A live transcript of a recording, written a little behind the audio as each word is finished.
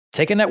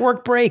Take a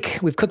network break.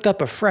 We've cooked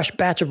up a fresh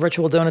batch of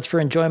virtual donuts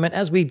for enjoyment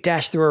as we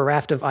dash through a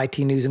raft of IT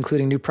news,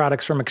 including new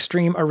products from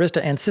Extreme,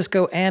 Arista, and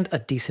Cisco, and a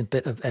decent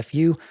bit of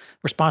FU.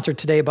 We're sponsored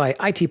today by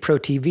IT Pro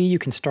TV. You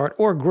can start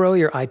or grow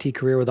your IT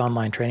career with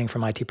online training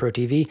from IT Pro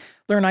TV.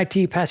 Learn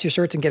IT, pass your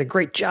certs, and get a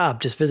great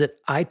job. Just visit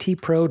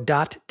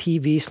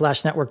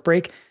itpro.tv/network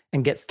break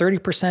and get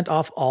 30%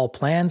 off all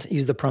plans.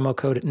 Use the promo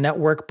code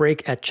network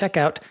break at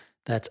checkout.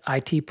 That's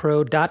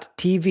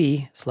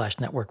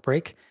itpro.tv/network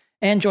break.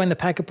 And join the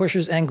Packet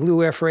Pushers and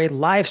Glueware for a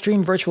live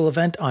stream virtual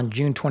event on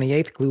June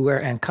 28th.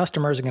 Glueware and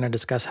customers are going to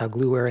discuss how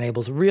Glueware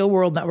enables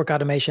real-world network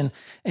automation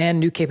and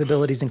new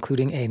capabilities,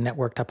 including a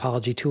network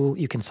topology tool.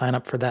 You can sign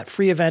up for that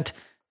free event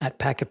at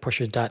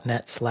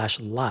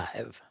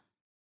packetpushers.net/live.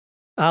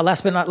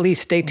 Last but not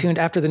least, stay tuned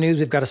after the news.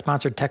 We've got a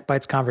sponsored Tech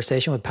Bytes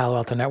conversation with Palo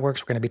Alto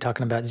Networks. We're going to be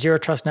talking about zero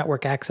trust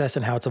network access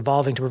and how it's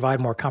evolving to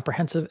provide more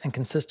comprehensive and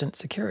consistent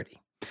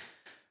security.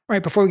 All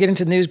right, before we get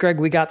into the news,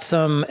 Greg, we got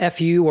some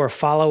FU or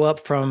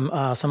follow-up from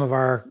some of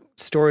our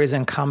stories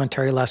and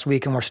commentary last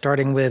week, and we're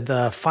starting with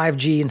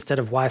 5G instead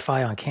of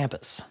Wi-Fi on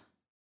campus.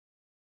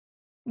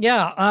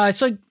 Yeah,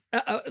 we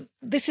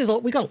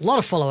got a lot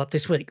of follow-up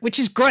this week, which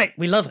is great.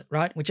 We love it,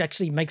 right? Which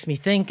actually makes me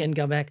think and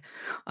go back.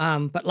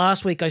 But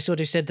last week I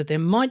sort of said that there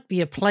might be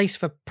a place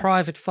for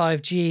private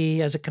 5G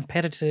as a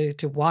competitor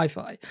to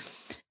Wi-Fi.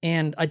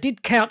 And I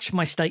did couch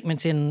my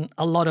statements in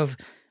a lot of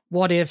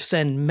what ifs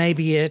and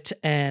maybe it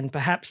and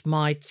perhaps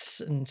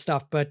mights and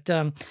stuff, but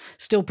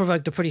still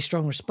provoked a pretty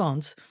strong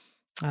response.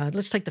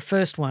 Let's take the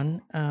first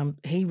one.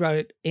 He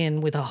wrote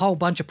in with a whole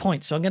bunch of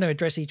points, so I'm going to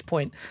address each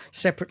point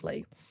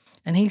separately.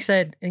 And he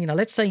said,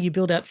 let's say you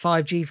build out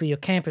 5G for your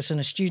campus and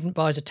a student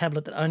buys a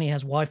tablet that only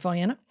has Wi-Fi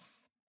in it.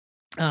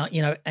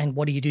 And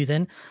what do you do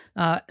then?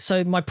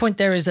 So my point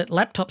there is that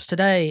laptops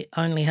today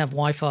only have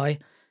Wi-Fi.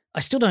 I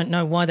still don't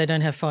know why they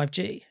don't have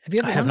 5G. Have you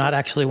ever I have not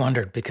actually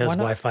wondered because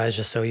Wi-Fi is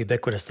just so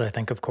ubiquitous that I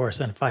think, of course,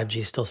 and 5G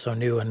is still so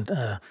new and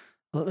a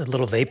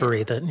little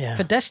vapory that, yeah.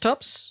 For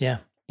desktops? Yeah.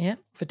 Yeah,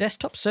 for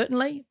desktops,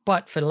 certainly.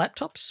 But for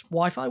laptops,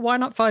 Wi-Fi, why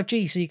not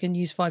 5G? So you can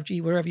use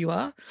 5G wherever you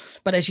are.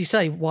 But as you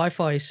say,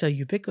 Wi-Fi is so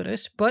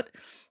ubiquitous. But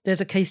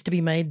there's a case to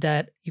be made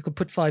that you could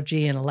put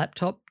 5G in a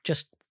laptop,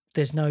 just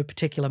there's no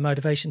particular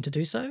motivation to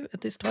do so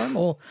at this time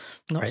or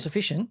not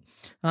sufficient.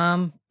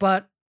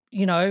 But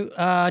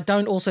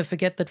don't also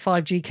forget that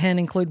 5G can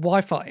include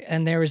Wi-Fi,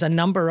 and there is a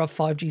number of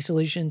 5G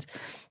solutions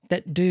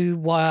that do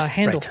wire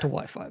handoff to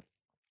Wi-Fi.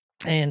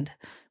 And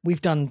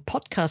we've done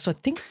podcasts, I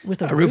think, with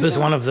Aruba's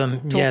one of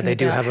them. Yeah, they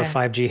do have a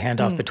 5G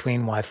handoff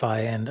between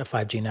Wi-Fi and a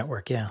 5G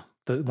network. Yeah,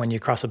 when you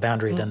cross a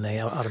boundary, then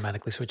they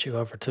automatically switch you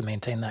over to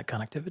maintain that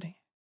connectivity.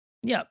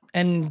 Yeah,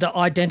 and the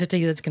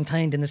identity that's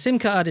contained in the SIM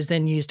card is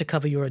then used to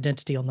cover your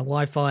identity on the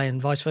Wi-Fi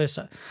and vice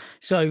versa.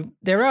 So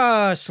there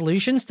are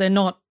solutions. They're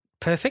not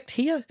perfect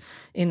here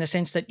in the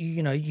sense that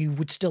you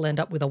would still end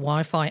up with a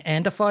Wi-Fi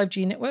and a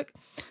 5G network.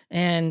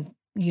 And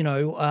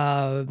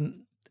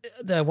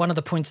one of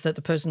the points that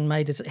the person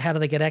made is how do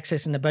they get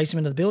access in the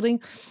basement of the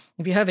building?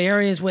 If you have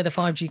areas where the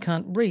 5G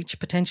can't reach,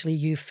 potentially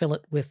you fill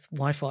it with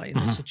Wi-Fi in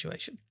this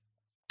situation.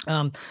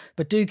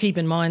 But do keep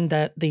in mind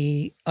that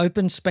the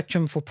open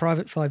spectrum for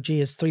private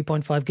 5G is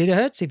 3.5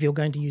 gigahertz if you're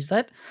going to use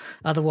that.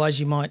 Otherwise,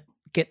 you might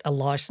get a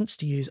license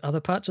to use other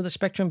parts of the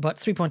spectrum, but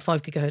 3.5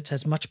 gigahertz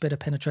has much better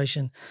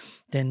penetration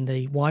than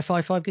the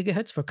Wi-Fi 5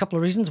 gigahertz for a couple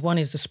of reasons. One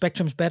is the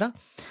spectrum's better,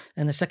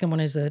 and the second one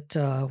is that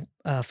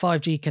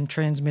 5G can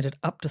transmit at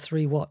up to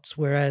 3 watts,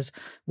 whereas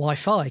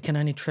Wi-Fi can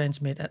only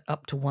transmit at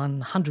up to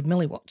 100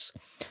 milliwatts.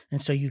 And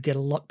so you get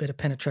a lot better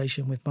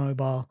penetration with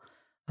mobile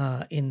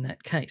in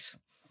that case.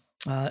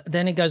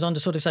 Then it goes on to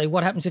sort of say,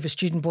 what happens if a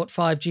student bought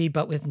 5G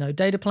but with no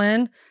data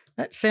plan?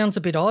 That sounds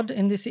a bit odd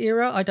in this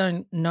era. I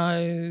don't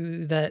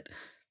know that,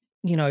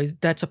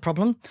 that's a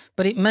problem.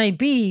 But it may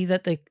be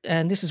that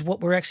and this is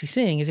what we're actually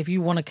seeing, is if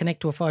you want to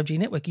connect to a 5G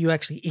network, you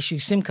actually issue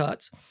SIM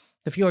cards.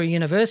 If you're a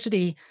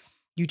university,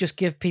 you just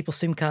give people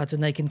SIM cards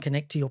and they can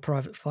connect to your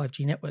private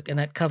 5G network, and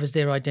that covers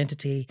their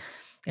identity.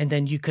 And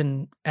then you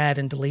can add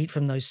and delete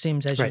from those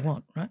SIMs as you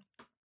want, right?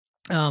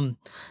 But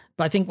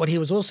I think what he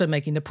was also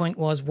making the point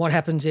was, what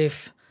happens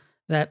if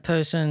that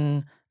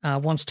person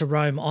wants to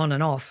roam on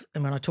and off?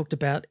 And when I talked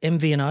about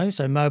MVNO,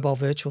 so mobile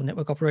virtual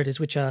network operators,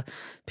 which are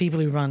people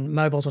who run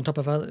mobiles on top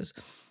of others,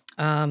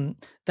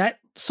 that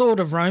sort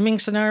of roaming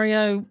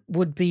scenario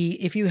would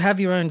be if you have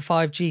your own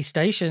 5G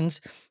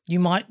stations, you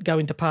might go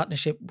into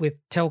partnership with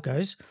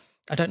telcos.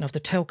 I don't know if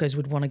the telcos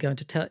would want to go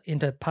into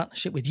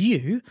partnership with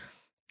you.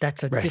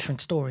 That's a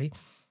different story.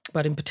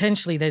 But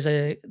potentially there's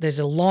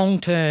a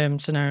long-term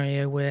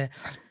scenario where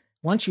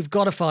once you've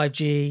got a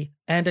 5G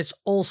and it's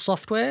all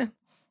software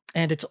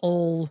and it's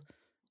all,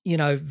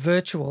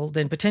 virtual,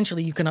 then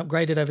potentially you can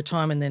upgrade it over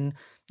time, and then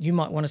you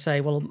might want to say,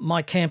 well,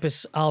 my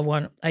campus,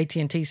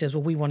 AT&T says,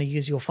 well, we want to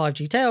use your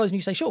 5G towers, and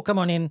you say, sure, come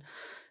on in.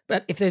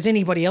 But if there's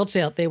anybody else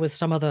out there with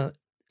some other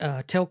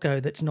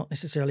telco that's not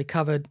necessarily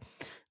covered,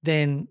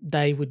 then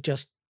they would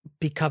just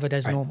be covered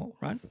as normal,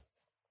 right?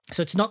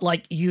 So it's not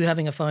like you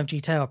having a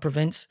 5G tower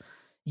prevents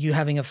you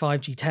having a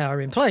 5G tower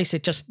in place.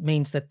 It just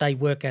means that they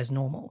work as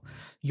normal.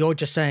 You're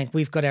just saying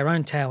we've got our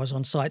own towers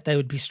on site. They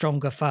would be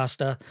stronger,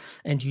 faster,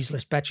 and use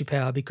less battery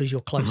power because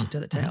you're closer to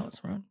the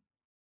towers, right?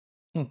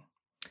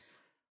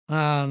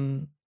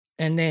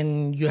 And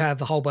then you have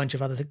a whole bunch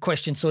of other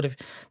questions, sort of,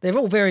 they're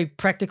all very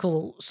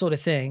practical sort of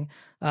thing.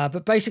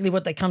 But basically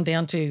what they come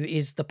down to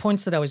is the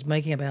points that I was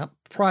making about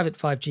private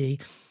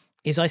 5G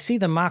is I see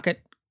the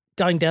market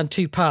going down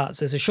two paths.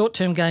 There's a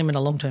short-term game and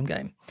a long-term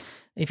game.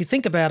 If you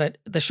think about it,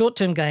 the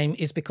short-term game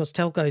is because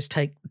telcos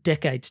take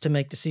decades to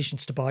make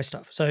decisions to buy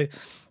stuff. So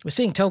we're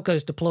seeing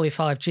telcos deploy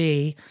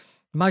 5G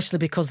mostly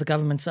because the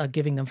governments are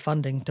giving them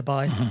funding to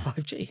buy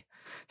 5G.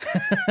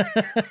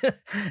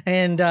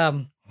 And,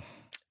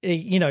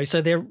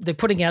 so they're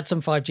putting out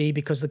some 5G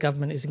because the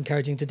government is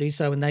encouraging to do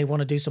so, and they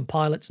want to do some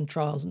pilots and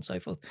trials and so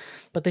forth.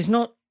 But it's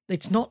not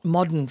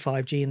modern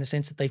 5G in the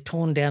sense that they've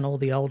torn down all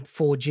the old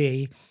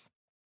 4G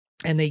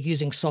and they're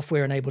using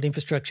software-enabled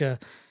infrastructure,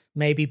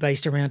 maybe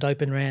based around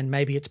Open RAN,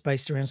 maybe it's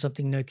based around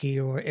something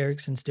Nokia or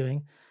Ericsson's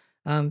doing.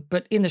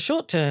 But in the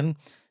short term,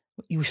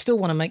 you still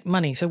want to make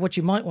money. So what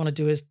you might want to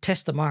do is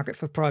test the market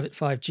for private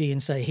 5G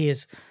and say,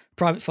 here's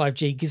private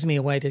 5G gives me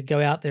a way to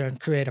go out there and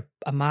create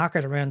a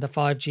market around the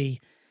 5G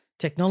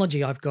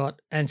technology I've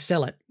got and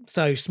sell it.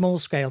 So small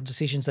scale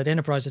decisions that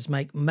enterprises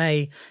make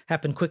may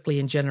happen quickly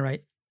and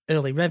generate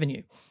early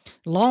revenue.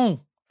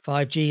 Long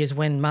 5G is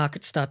when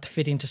markets start to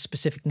fit into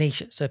specific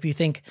niches. So if you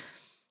think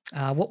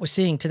what we're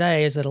seeing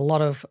today is that a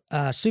lot of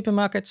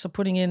supermarkets are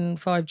putting in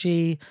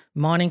 5G,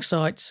 mining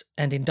sites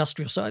and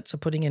industrial sites are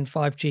putting in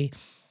 5G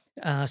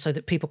so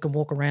that people can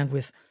walk around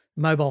with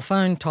mobile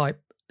phone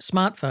type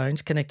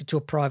smartphones connected to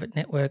a private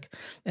network,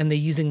 and they're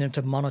using them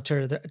to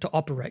monitor, to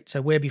operate.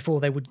 So where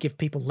before they would give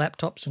people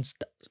laptops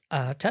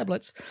and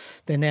tablets,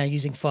 they're now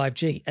using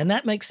 5G. And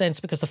that makes sense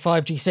because the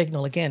 5G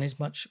signal, again, is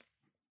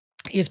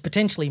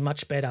potentially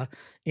much better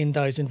in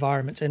those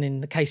environments. And in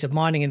the case of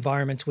mining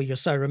environments where you're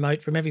so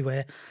remote from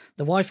everywhere,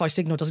 the Wi-Fi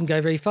signal doesn't go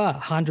very far,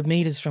 100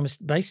 meters from a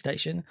base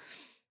station,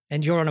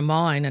 and you're on a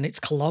mine and it's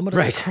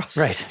kilometers across.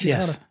 Right,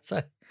 yes.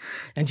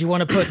 And you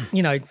want to put,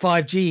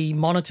 5G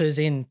monitors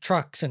in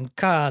trucks and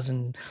cars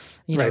and,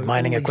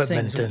 mining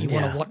equipment. And you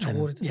want to watch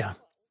water. Yeah.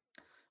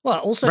 Well,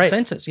 also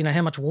sensors,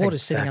 how much water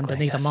is sitting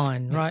underneath a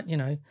mine, right?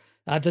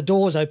 The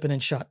doors open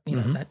and shut,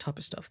 that type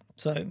of stuff.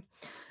 So,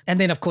 and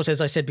then of course, as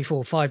I said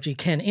before, 5G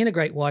can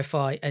integrate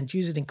Wi-Fi and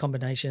use it in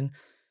combination.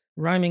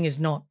 Roaming is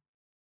not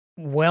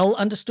well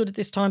understood at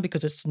this time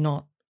because it's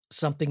not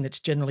something that's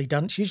generally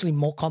done. It's usually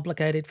more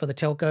complicated for the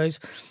telcos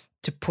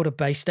to put a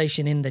base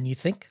station in than you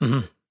think.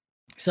 Mm-hmm.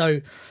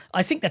 So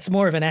I think that's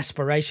more of an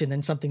aspiration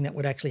than something that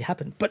would actually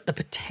happen, but the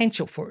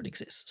potential for it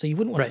exists. So you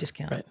wouldn't want to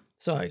discount it.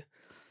 So,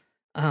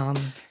 but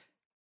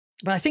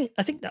I think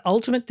the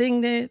ultimate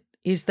thing there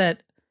is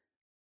that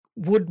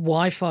would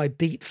Wi-Fi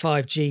beat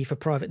 5G for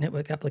private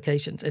network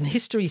applications? And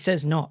history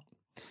says not.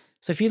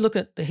 So if you look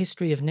at the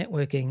history of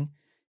networking,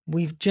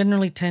 we've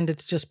generally tended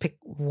to just pick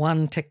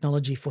one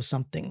technology for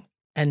something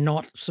and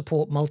not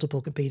support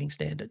multiple competing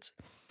standards.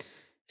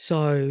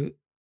 So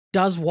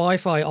does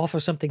Wi-Fi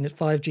offer something that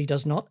 5G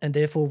does not, and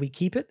therefore we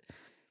keep it?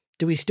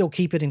 Do we still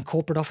keep it in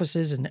corporate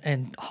offices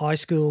and high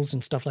schools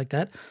and stuff like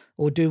that?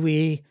 Or do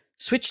we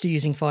switch to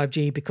using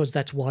 5G because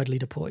that's widely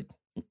deployed?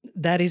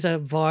 That is a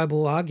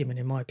viable argument,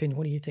 in my opinion.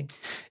 What do you think?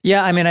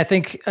 Yeah, I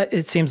think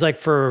it seems like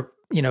for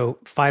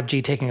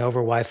 5G taking over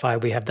Wi-Fi,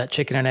 we have that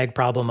chicken and egg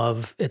problem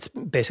of it's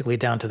basically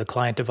down to the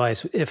client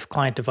device. If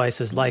client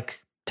devices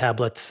like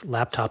tablets,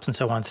 laptops, and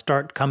so on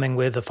start coming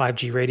with a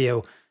 5G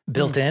radio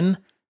built in,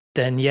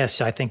 then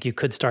yes, I think you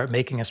could start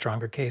making a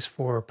stronger case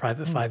for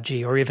private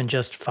 5G or even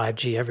just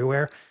 5G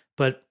everywhere.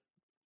 But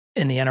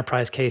in the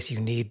enterprise case, you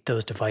need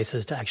those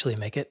devices to actually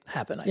make it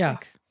happen, I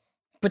think.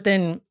 But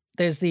then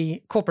there's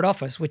the corporate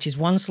office, which is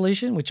one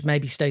solution, which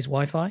maybe stays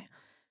Wi-Fi,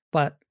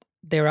 but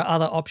there are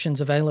other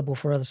options available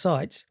for other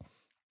sites.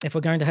 If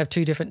we're going to have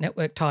two different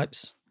network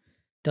types,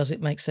 does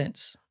it make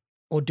sense?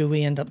 Or do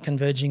we end up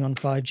converging on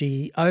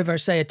 5G over,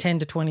 say, a 10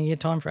 to 20 year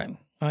time frame,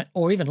 right?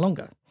 Or even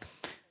longer?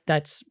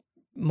 That's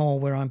more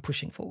where I'm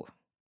pushing for.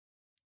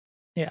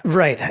 Yeah.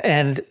 Right.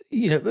 And,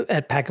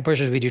 at Packet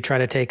Pushers, we do try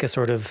to take a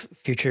sort of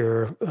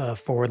future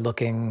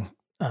forward-looking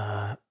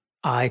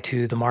eye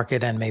to the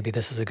market, and maybe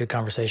this is a good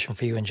conversation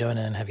for you and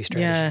Jonah and heavy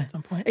strategy at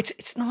some point.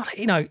 It's not,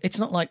 it's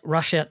not like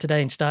rush out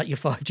today and start your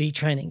 5G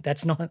training.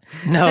 That's not.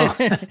 No.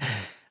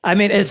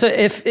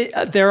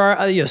 There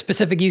are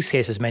specific use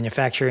cases,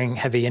 manufacturing,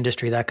 heavy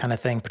industry, that kind of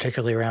thing,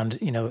 particularly around,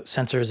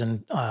 sensors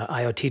and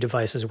IoT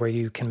devices where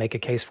you can make a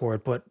case for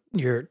it. But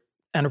your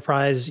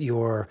enterprise,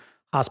 your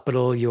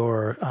hospital,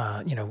 your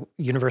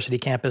university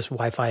campus,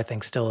 Wi-Fi, I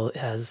think still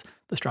has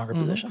the stronger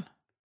position.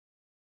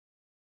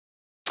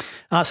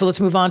 So let's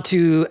move on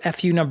to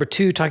FU number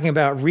 2, talking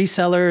about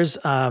resellers.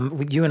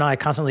 You and I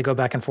constantly go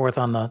back and forth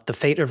on the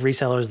fate of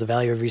resellers, the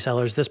value of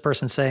resellers. This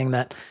person's saying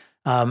that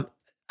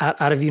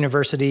out of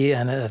university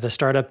and at a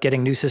startup,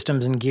 getting new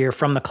systems and gear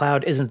from the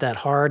cloud isn't that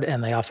hard,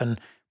 and they often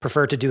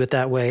prefer to do it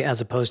that way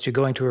as opposed to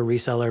going to a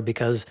reseller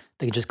because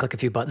they can just click a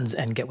few buttons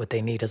and get what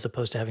they need, as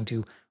opposed to having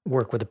to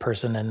work with a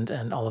person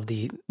and all of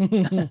the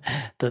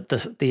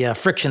the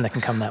friction that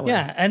can come that way.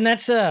 Yeah, and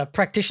that's a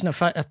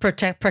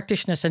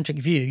practitioner-centric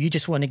view. You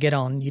just want to get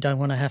on. You don't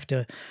want to have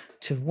to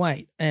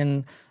wait.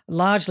 And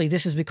largely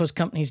this is because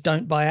companies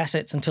don't buy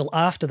assets until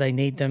after they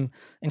need them,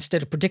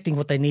 instead of predicting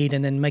what they need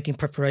and then making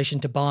preparation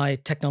to buy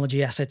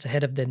technology assets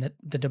ahead of the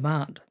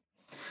demand.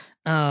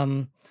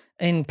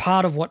 And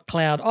part of what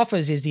cloud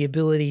offers is the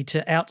ability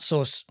to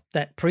outsource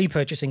that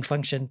pre-purchasing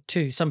function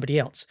to somebody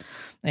else.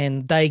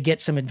 And they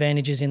get some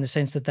advantages in the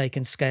sense that they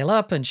can scale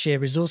up and share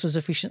resources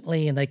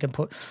efficiently, and they can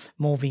put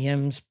more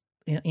VMs,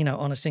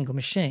 on a single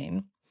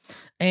machine.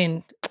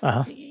 And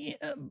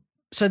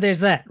so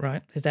there's that,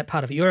 right? There's that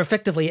part of it. You're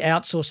effectively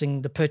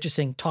outsourcing the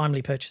purchasing,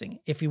 timely purchasing,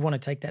 if you want to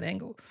take that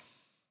angle.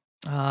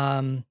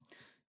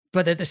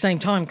 But at the same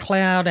time,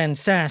 cloud and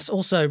SaaS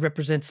also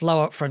represents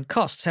low upfront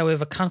costs.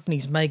 However,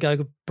 companies may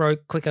go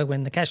broke quicker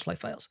when the cash flow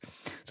fails.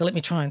 So let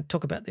me try and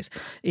talk about this.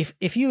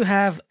 If you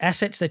have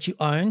assets that you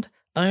owned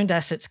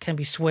assets can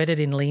be sweated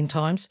in lean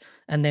times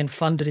and then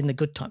funded in the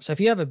good times. So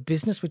if you have a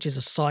business which is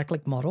a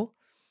cyclic model,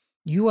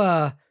 you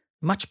are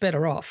much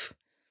better off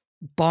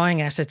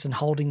buying assets and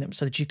holding them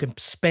so that you can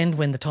spend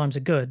when the times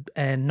are good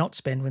and not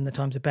spend when the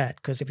times are bad.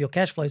 Because if your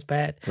cash flow is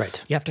bad, right,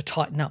 you have to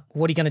tighten up.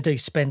 What are you going to do?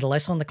 Spend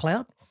less on the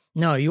cloud?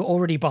 No, you're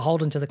already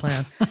beholden to the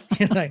cloud,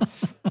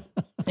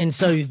 And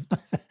so,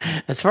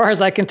 as far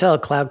as I can tell,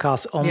 cloud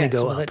costs only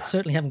go up. That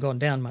certainly haven't gone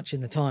down much in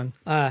the time.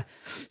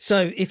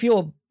 So if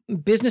your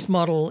business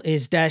model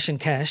is dash and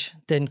cash,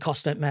 then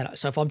costs don't matter.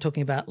 So if I'm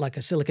talking about like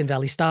a Silicon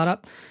Valley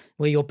startup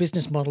where your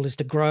business model is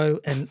to grow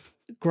and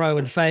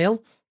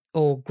fail,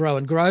 or grow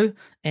and grow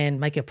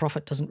and make a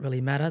profit, doesn't really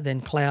matter, then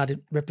cloud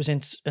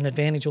represents an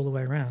advantage all the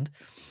way around.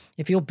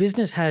 If your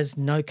business has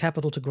no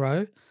capital to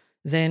grow,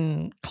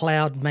 then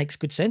cloud makes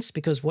good sense,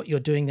 because what you're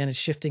doing then is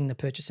shifting the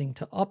purchasing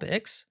to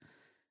OpEx.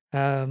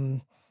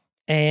 And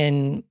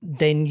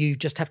then you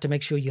just have to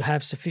make sure you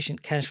have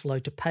sufficient cash flow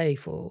to pay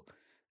for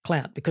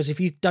cloud, because if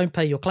you don't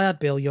pay your cloud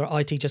bill, your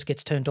IT just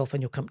gets turned off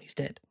and your company's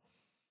dead.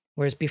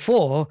 Whereas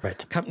before,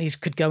 right, companies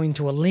could go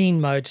into a lean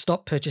mode,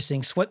 stop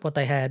purchasing, sweat what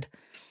they had.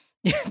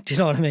 Do you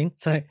know what I mean?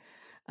 So,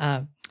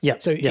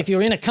 if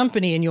you're in a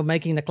company and you're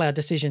making the cloud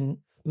decision,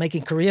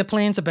 making career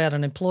plans about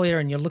an employer,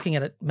 and you're looking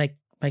at it, make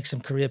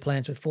some career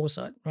plans with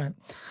foresight, right?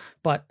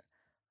 But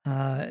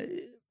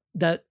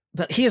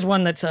here's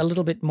one that's a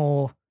little bit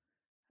more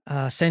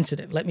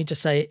sensitive. Let me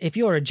just say, if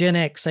you're a Gen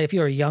X, say if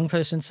you're a young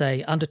person,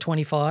 say under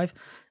 25,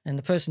 and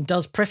the person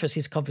does preface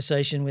his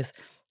conversation with,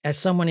 as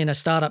someone in a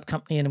startup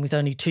company and with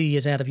only 2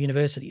 years out of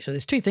university. So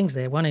there's two things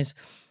there. One is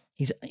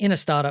he's in a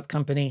startup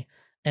company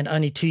and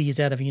only 2 years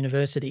out of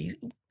university,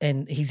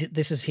 and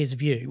this is his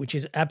view, which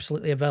is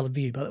absolutely a valid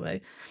view, by the way.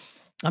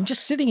 I'm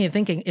just sitting here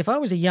thinking, if I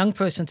was a young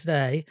person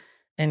today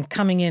and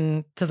coming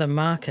into the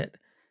market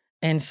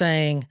and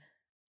saying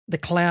the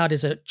cloud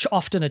is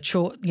often a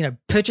chore,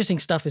 purchasing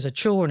stuff is a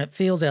chore and it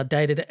feels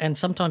outdated, and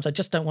sometimes I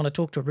just don't want to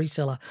talk to a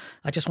reseller.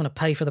 I just want to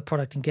pay for the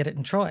product and get it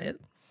and try it.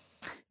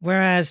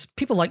 Whereas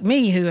people like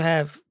me who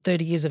have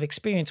 30 years of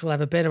experience will have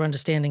a better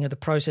understanding of the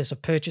process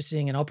of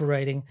purchasing and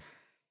operating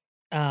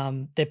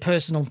their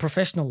personal and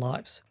professional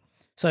lives.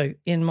 So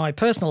in my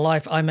personal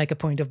life, I make a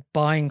point of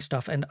buying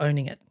stuff and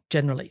owning it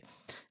generally.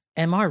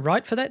 Am I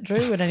right for that,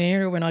 Drew, in an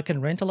area when I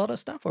can rent a lot of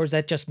stuff? Or is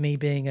that just me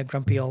being a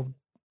grumpy old,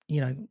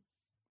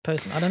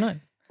 person? I don't know.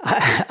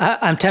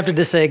 I'm tempted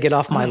to say get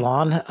off my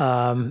lawn,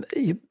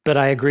 but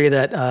I agree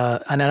that,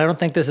 and I don't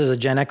think this is a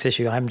Gen X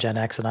issue. I'm Gen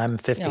X and I'm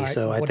 50,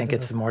 so I think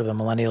it's more the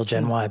millennial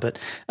Gen Y. But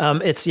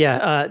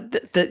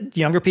the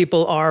younger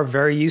people are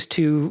very used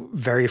to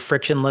very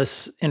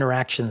frictionless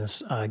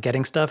interactions,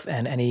 getting stuff,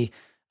 and any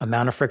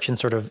amount of friction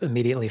sort of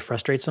immediately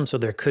frustrates them. So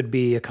there could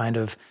be a kind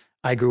of,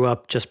 I grew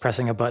up just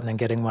pressing a button and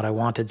getting what I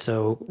wanted,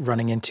 so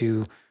running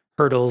into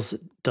hurdles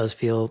does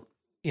feel,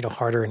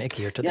 harder and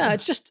ickier to them. Yeah,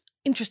 it's just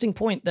interesting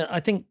point that I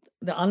think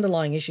the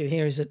underlying issue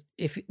here is that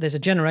if there's a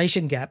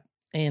generation gap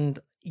and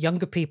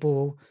younger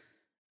people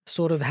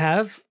sort of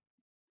have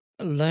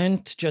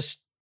learned to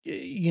just,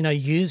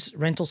 use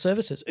rental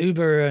services,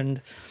 Uber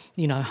and,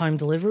 home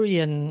delivery,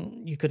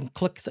 and you can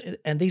click.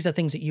 And these are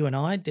things that you and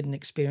I didn't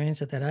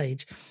experience at that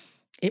age.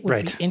 It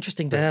would be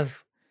interesting to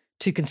have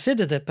to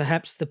consider that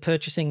perhaps the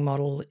purchasing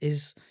model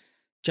is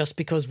just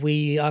because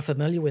we are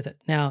familiar with it.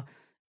 Now,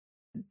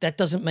 that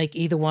doesn't make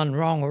either one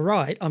wrong or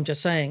right. I'm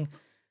just saying,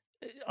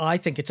 I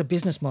think it's a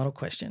business model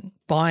question.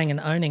 Buying and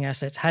owning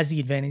assets has the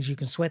advantage you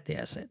can sweat the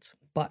assets,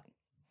 but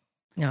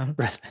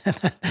Right.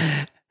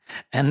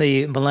 And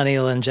the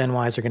millennial and Gen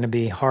Ys are going to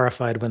be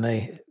horrified when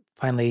they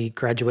finally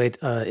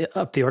graduate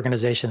up the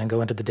organization and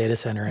go into the data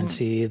center and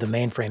see the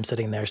mainframe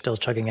sitting there still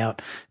chugging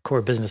out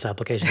core business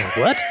applications. Like,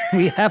 what?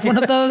 We have one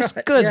of those?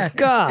 Right. Good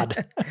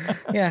God.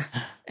 Yeah.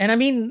 And I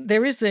mean,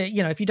 there is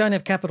if you don't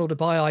have capital to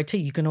buy IT,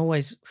 you can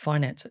always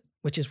finance it,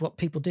 which is what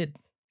people did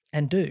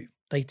and do.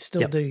 They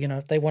still do,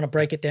 if they want to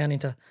break it down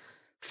into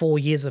 4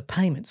 years of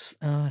payments,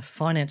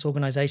 finance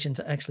organizations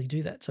actually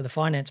do that. So the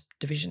finance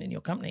division in your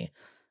company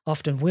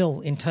often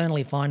will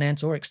internally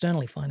finance or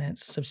externally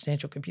finance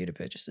substantial computer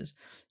purchases.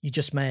 You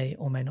just may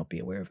or may not be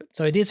aware of it.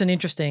 So it is an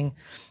interesting,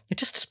 it's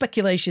just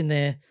speculation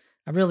there.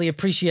 I really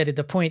appreciated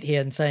the point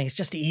here and saying it's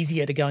just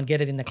easier to go and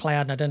get it in the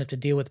cloud, and I don't have to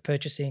deal with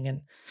purchasing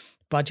and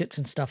budgets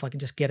and stuff. I can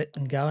just get it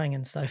and going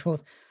and so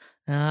forth.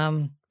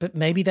 But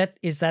maybe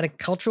is that a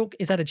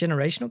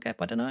generational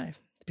gap? I don't know.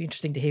 It'd be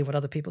interesting to hear what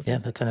other people think.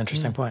 Yeah, that's an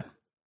interesting point.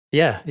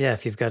 Yeah.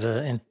 If you've got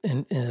an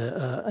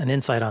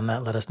insight on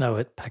that, let us know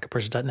at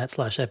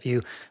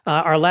packetpushers.net/FU.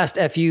 Our last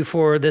FU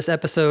for this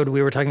episode,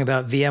 we were talking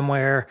about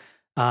VMware,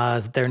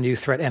 their new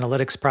threat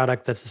analytics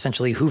product that's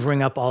essentially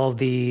hoovering up all of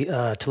the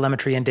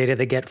telemetry and data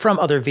they get from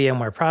other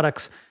VMware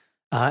products.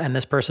 And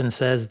this person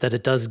says that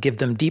it does give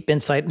them deep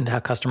insight into how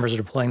customers are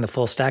deploying the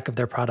full stack of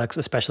their products,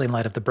 especially in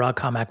light of the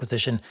Broadcom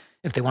acquisition.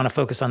 If they want to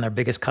focus on their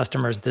biggest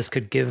customers, this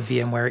could give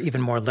VMware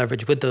even more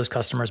leverage with those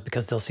customers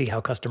because they'll see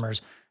how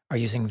customers are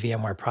using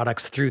VMware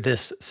products through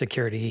this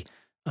security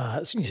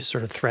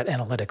sort of threat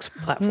analytics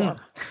platform.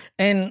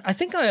 And I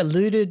think I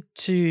alluded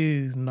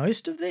to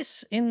most of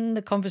this in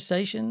the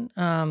conversation,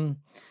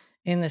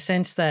 in the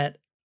sense that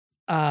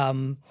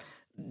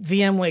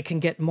VMware can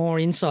get more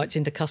insights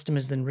into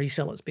customers than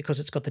resellers because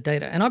it's got the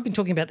data. And I've been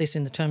talking about this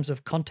in the terms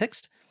of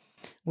context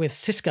with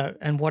Cisco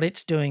and what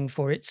it's doing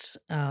for its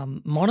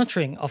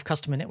monitoring of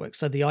customer networks.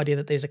 So the idea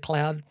that there's a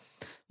cloud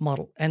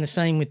model, and the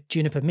same with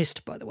Juniper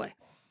Mist, by the way.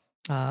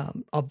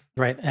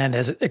 Right, and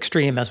as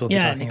extreme as we'll be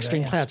talking about.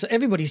 Extreme cloud. So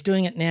everybody's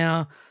doing it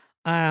now.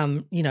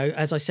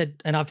 As I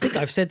said, and I think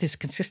I've said this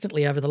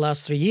consistently over the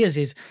last 3 years,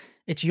 is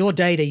it's your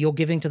data you're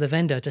giving to the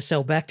vendor to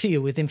sell back to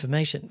you with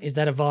information. Is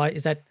that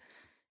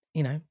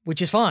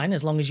which is fine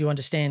as long as you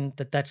understand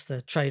that that's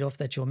the trade-off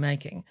that you're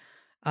making.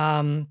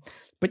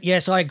 But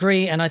yes, I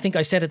agree. And I think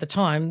I said at the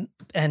time,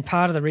 and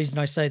part of the reason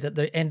I say that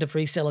the end of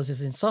resellers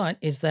is in sight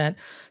is that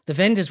the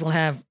vendors will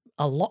have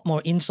a lot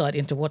more insight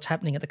into what's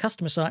happening at the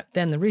customer site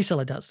than the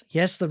reseller does.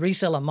 Yes, the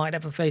reseller might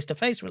have a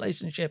face-to-face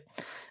relationship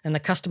and the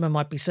customer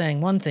might be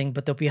saying one thing,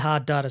 but there'll be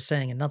hard data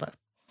saying another.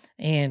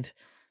 And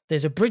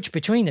there's a bridge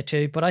between the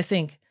two. But I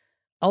think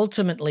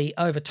ultimately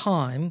over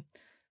time,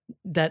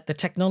 that the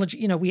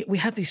technology, we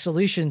have these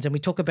solutions and we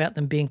talk about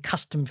them being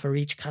custom for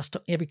each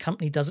customer. Every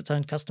company does its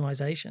own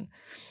customization.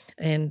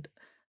 And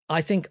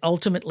I think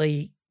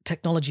ultimately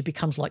technology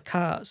becomes like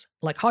cars.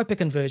 Like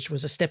hyperconverged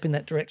was a step in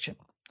that direction.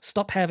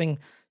 Stop having,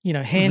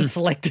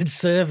 hand-selected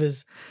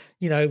servers,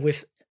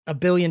 with a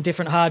billion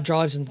different hard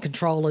drives and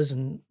controllers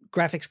and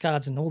graphics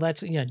cards and all that,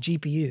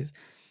 GPUs.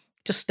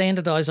 Just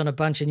standardize on a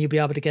bunch and you'll be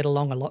able to get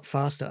along a lot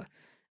faster.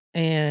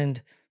 And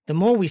the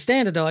more we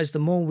standardize, the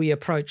more we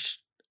approach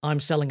I'm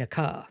selling a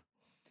car.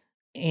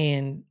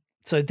 And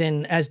so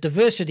then as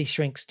diversity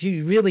shrinks, do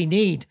you really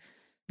need,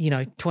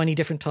 20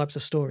 different types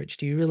of storage?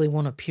 Do you really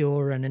want a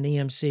Pure and an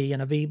EMC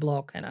and a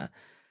VBlock and a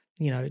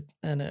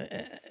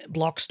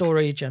block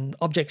storage and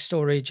object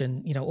storage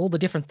and, all the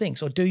different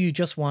things? Or do you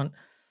just want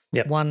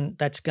one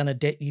that's going to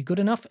get you good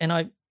enough? And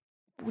I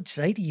would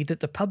say to you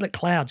that the public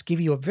clouds give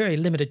you a very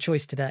limited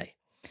choice today.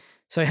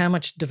 So how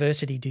much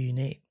diversity do you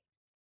need?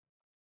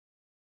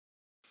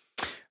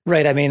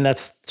 Right. I mean,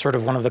 that's sort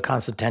of one of the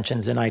constant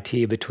tensions in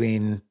IT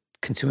between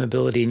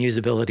consumability and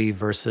usability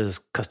versus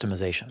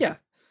customization. Yeah.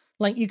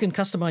 Like you can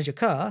customize your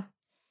car.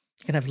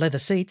 You can have leather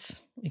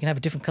seats. You can have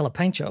a different color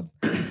paint job,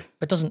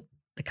 but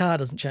the car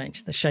doesn't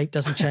change. The shape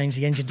doesn't change.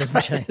 The engine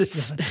doesn't change.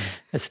 It's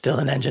still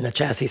an engine, a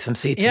chassis, some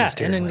seats. Yeah.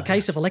 And in the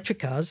case of electric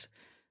cars,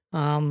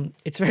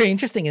 it's very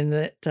interesting in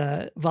that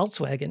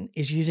Volkswagen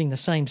is using the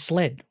same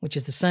sled, which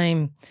is the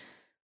same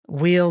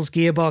wheels,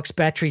 gearbox,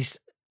 batteries,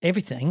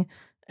 everything.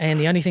 And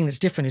the only thing that's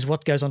different is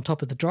what goes on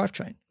top of the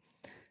drivetrain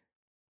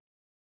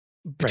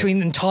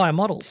between entire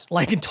models,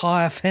 like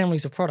entire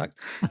families of product.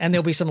 And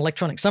there'll be some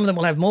electronics. Some of them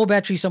will have more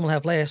battery, some will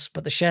have less,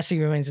 but the chassis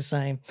remains the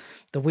same.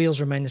 The wheels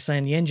remain the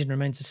same. The engine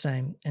remains the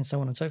same, and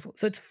so on and so forth.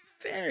 So it's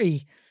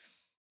very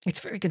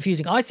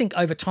confusing. I think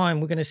over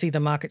time, we're going to see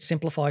the market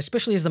simplify,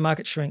 especially as the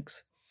market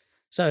shrinks.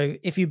 So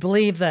if you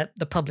believe that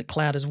the public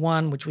cloud is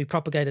one, which we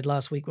propagated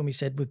last week when we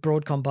said with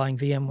Broadcom buying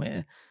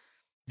VMware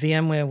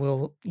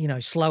will,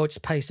 slow its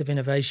pace of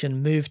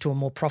innovation, move to a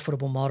more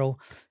profitable model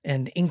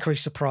and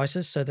increase the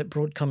prices so that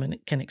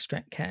Broadcom can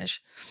extract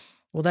cash.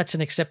 Well, that's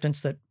an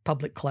acceptance that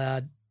public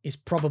cloud is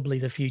probably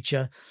the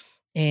future,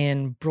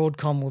 and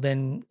Broadcom will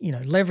then,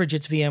 leverage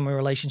its VMware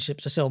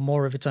relationships to sell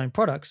more of its own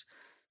products,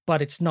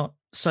 but it's not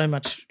so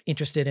much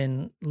interested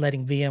in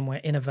letting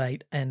VMware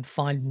innovate and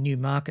find new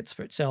markets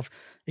for itself.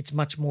 It's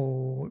much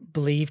more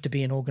believed to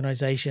be an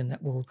organization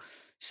that will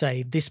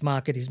say this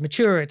market is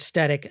mature, it's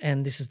static,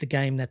 and this is the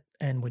game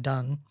and we're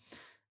done.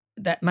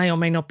 That may or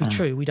may not be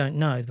true. We don't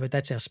know, but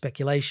that's our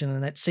speculation,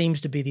 and that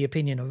seems to be the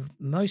opinion of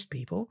most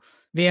people.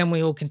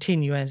 VMware will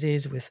continue as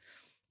is with,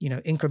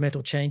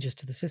 incremental changes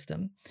to the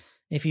system.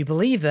 If you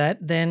believe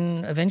that,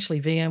 then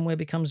eventually VMware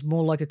becomes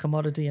more like a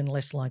commodity and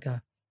less like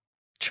a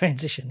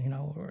transition,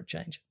 or a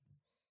change.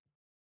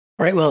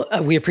 All right. Well,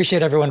 we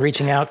appreciate everyone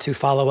reaching out to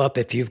follow up.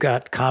 If you've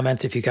got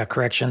comments, if you've got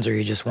corrections, or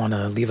you just want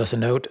to leave us a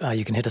note,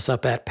 you can hit us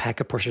up at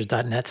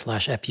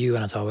packetpushers.net/FU.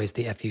 And as always,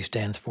 the FU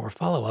stands for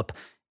follow up.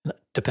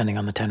 depending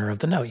on the tenor of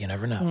the note. You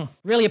never know.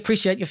 Really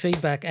appreciate your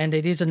feedback, and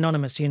it is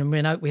anonymous.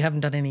 We haven't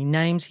done any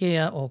names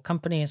here or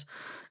companies.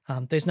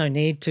 There's no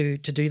need to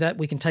do that.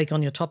 We can take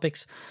on your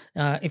topics.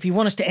 If you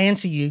want us to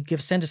answer you,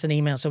 send us an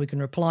email so we can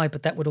reply,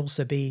 but that would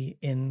also be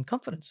in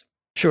confidence.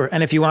 Sure.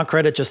 And if you want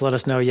credit, just let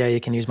us know. Yeah,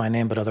 you can use my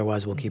name, but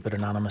otherwise we'll keep it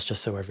anonymous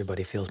just so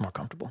everybody feels more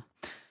comfortable.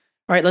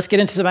 All right, let's get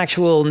into some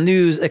actual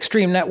news.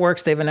 Extreme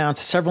Networks, they've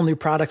announced several new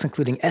products,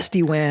 including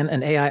SD-WAN,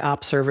 an AI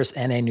ops service,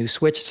 and a new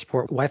switch to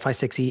support Wi-Fi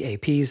 6E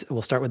APs.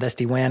 We'll start with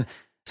SD-WAN.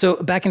 So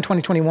back in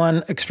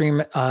 2021,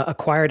 Extreme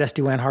acquired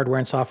SD-WAN hardware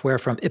and software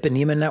from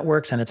Ipanema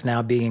Networks, and it's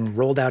now being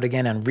rolled out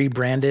again and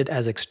rebranded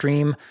as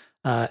Extreme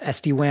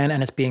SD-WAN,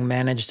 and it's being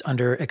managed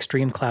under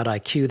Extreme Cloud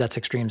IQ. That's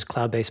Extreme's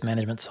cloud-based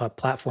management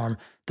platform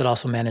that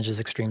also manages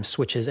Extreme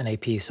switches and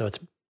APs. So it's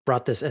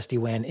brought this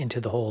SD-WAN into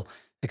the whole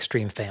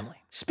Extreme family.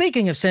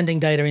 Speaking of sending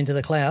data into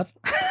the cloud.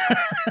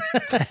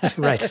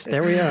 Right,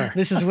 there we are.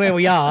 This is where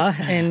we are,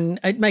 and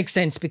it makes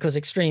sense because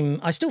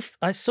Extreme, I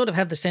sort of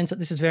have the sense that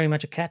this is very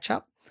much a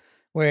catch-up,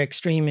 where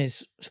Extreme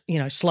is,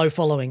 slow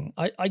following.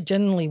 I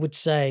generally would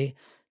say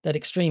that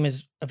Extreme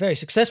is a very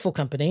successful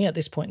company at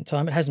this point in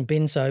time. It hasn't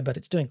been so, but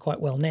it's doing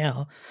quite well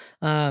now.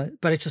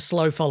 But it's a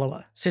slow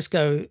follower.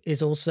 Cisco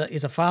is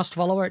a fast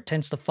follower. It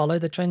tends to follow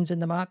the trends in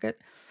the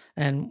market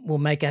and will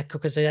make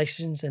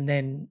acquisitions and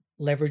then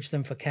leverage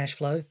them for cash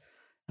flow,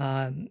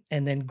 and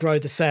then grow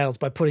the sales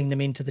by putting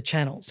them into the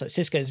channel. So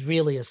Cisco is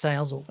really a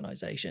sales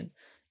organization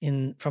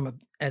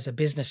as a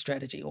business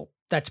strategy, or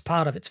that's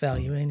part of its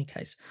value in any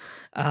case.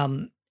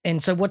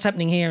 And so what's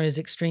happening here is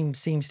Extreme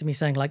seems to be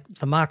saying, like,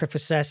 the market for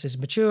SaaS is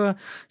mature,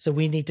 so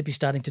we need to be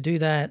starting to do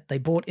that. They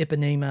bought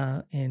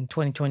Ipanema in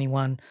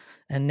 2021,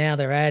 and now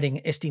they're adding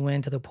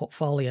SD-WAN to the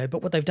portfolio.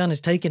 But what they've done is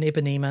taken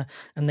Ipanema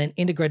and then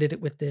integrated it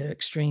with their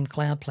Extreme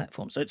cloud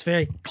platform. So it's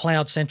very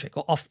cloud-centric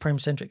or off-prem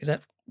centric. Is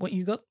that what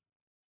you got?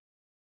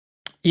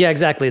 Yeah,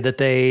 exactly. That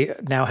they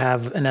now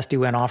have an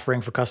SD-WAN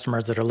offering for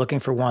customers that are looking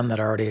for one, that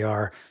already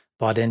are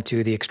bought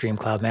into the Extreme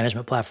cloud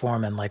management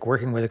platform and like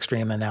working with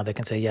Extreme. And now they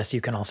can say, yes,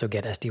 you can also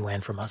get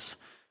SD-WAN from us.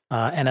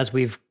 And as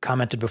we've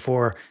commented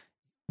before,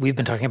 we've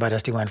been talking about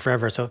SD-WAN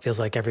forever. So it feels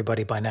like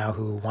everybody by now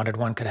who wanted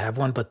one could have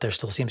one, but there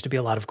still seems to be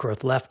a lot of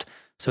growth left.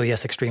 So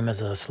yes, Extreme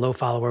is a slow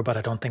follower, but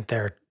I don't think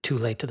they're too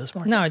late to this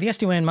market. No, the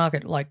SD-WAN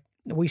market, like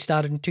we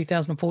started in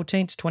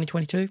 2014 to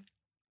 2022,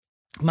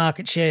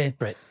 market share,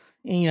 right,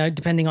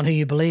 depending on who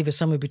you believe, is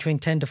somewhere between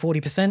 10 to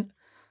 40%.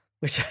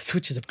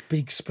 Which is a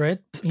big spread,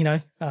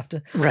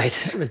 after.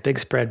 Right. It was a big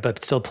spread,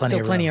 but still plenty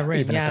of room,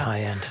 even at the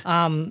high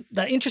end.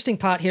 The interesting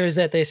part here is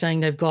that they're saying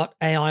they've got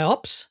AI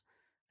ops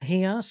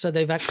here. So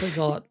they've actually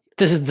got...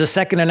 This is the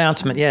second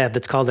announcement,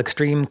 that's called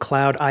Extreme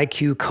Cloud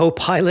IQ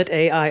Copilot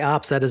AI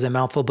Ops. That is a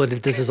mouthful, but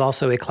this is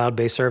also a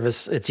cloud-based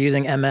service. It's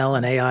using ML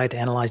and AI to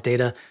analyze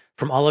data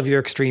from all of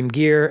your Extreme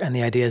gear, and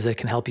the idea is that it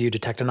can help you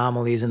detect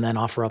anomalies and then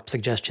offer up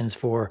suggestions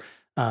for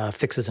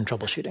fixes and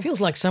troubleshooting. Feels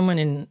like someone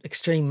in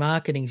Extreme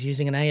marketing is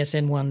using an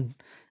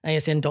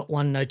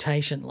ASN.1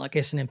 notation like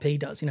SNMP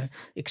does.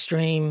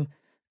 Extreme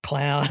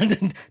cloud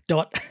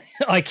dot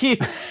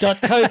IQ dot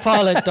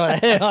copilot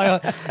dot AI.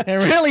 It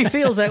really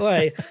feels that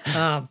way.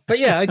 But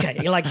yeah, okay.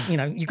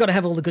 You've got to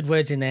have all the good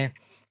words in there.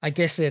 I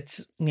guess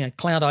it's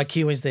Cloud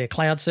IQ is their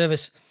cloud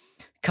service.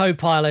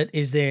 Copilot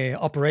is their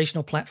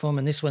operational platform,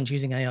 and this one's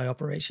using AI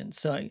operations.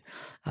 So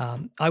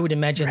I would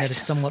imagine that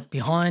it's somewhat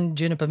behind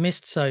Juniper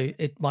Mist, so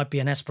it might be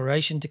an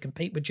aspiration to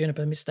compete with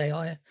Juniper Mist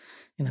AI.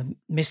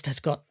 Mist has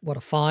got,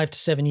 a 5 to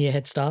 7 year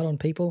head start on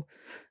people,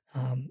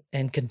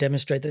 and can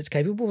demonstrate that it's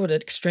capable, but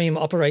Extreme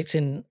operates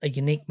in a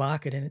unique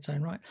market in its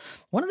own right.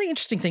 One of the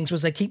interesting things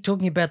was they keep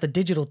talking about the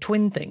digital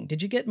twin thing.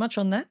 Did you get much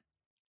on that?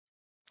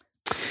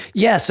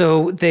 Yeah,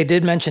 so they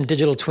did mention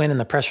digital twin in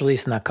the press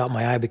release, and that caught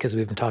my eye because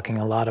we've been talking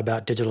a lot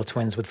about digital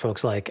twins with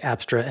folks like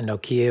Apstra and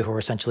Nokia, who are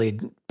essentially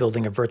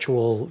building a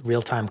virtual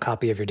real-time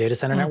copy of your data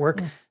center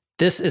network.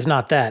 This is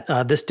not that.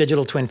 This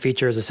digital twin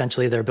feature is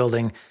essentially they're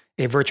building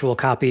a virtual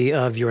copy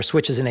of your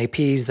switches and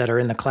APs that are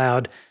in the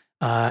cloud.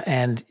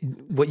 And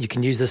what you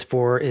can use this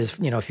for is,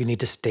 if you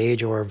need to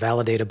stage or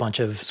validate a bunch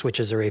of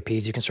switches or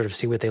APs, you can sort of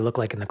see what they look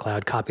like in the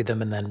cloud, copy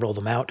them, and then roll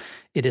them out.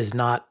 It is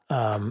not,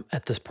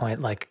 at this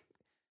point, like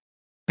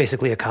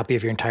basically a copy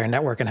of your entire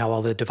network and how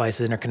all the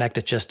devices interconnect.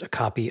 It's just a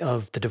copy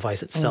of the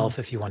device itself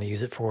if you want to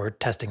use it for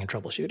testing and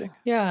troubleshooting.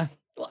 Yeah.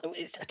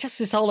 It's just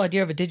this whole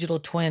idea of a digital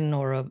twin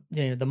or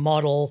the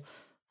model,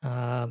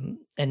 and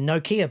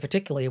Nokia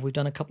particularly, we've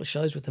done a couple of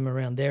shows with them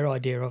around their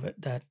idea of it,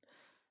 that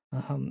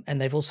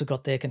and they've also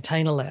got their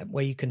container lab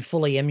where you can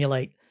fully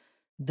emulate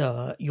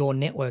your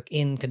network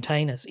in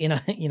containers in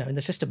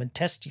the system and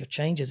test your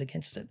changes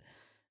against it.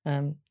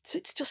 So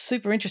it's just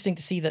super interesting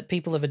to see that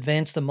people have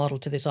advanced the model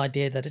to this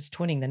idea that it's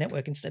twinning the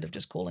network instead of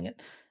just calling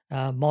it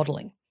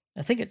modeling.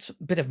 I think it's a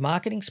bit of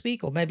marketing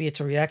speak, or maybe it's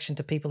a reaction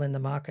to people in the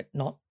market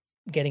not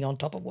getting on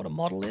top of what a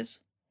model is.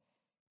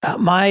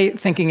 My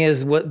thinking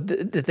is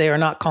that they are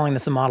not calling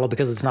this a model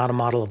because it's not a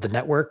model of the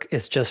network.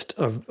 It's just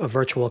a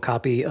virtual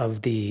copy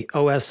of the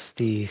OS,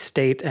 the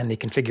state, and the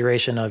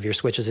configuration of your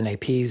switches and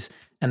APs.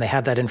 And they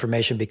have that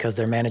information because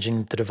they're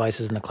managing the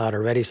devices in the cloud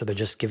already. So they're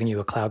just giving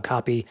you a cloud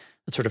copy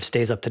that sort of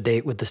stays up to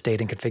date with the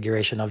state and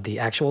configuration of the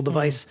actual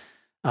device.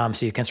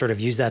 So you can sort of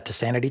use that to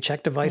sanity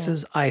check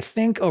devices. I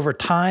think over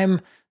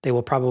time, they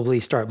will probably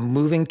start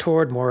moving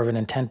toward more of an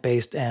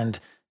intent-based and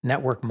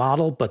network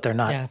model, but they're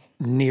not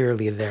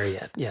nearly there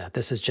yet. Yeah,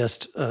 this is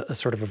just a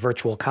sort of a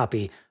virtual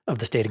copy of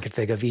the state and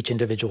config of each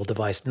individual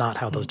device, not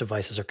how those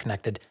devices are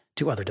connected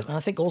to other devices. I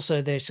think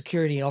also their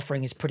security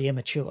offering is pretty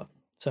immature.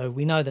 So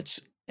we know that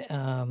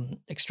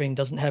Extreme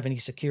doesn't have any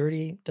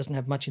security, doesn't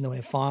have much in the way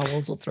of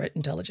firewalls or threat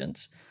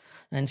intelligence.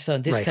 And so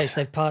in this case,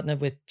 they've partnered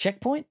with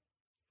Checkpoint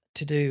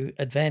to do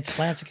advanced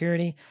cloud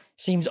security.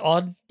 Seems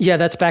odd. Yeah,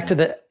 that's back to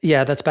the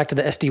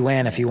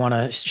SD-WAN. If you want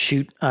to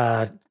shoot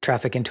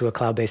traffic into a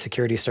cloud-based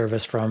security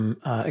service from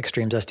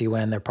Extreme's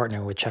SD-WAN, they're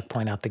partnering with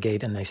Checkpoint out the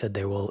gate, and they said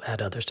they will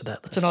add others to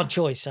that list. It's an odd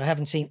choice. I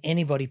haven't seen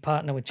anybody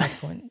partner with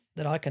Checkpoint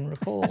that I can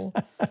recall.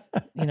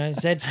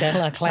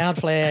 Zscaler,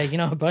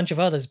 Cloudflare, a bunch of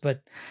others,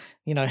 but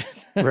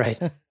right.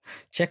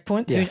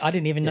 Checkpoint. Yes. I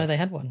didn't even know they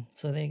had one.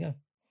 So there you go.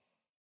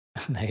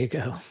 There you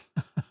go.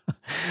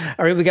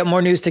 All right, we got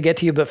more news to get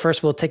to you, but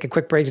first we'll take a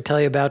quick break to tell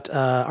you about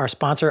our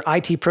sponsor,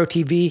 IT Pro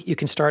TV. You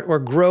can start or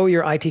grow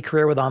your IT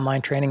career with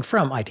online training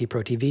from IT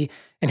Pro TV.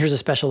 And here's a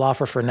special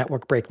offer for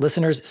Network Break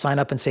listeners. Sign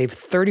up and save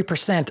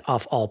 30%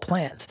 off all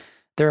plans.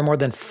 There are more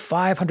than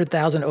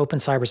 500,000 open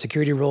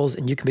cybersecurity roles,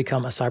 and you can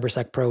become a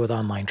CyberSec Pro with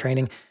online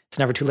training. It's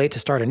never too late to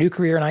start a new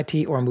career in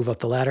IT or move up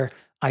the ladder.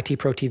 IT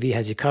Pro TV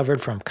has you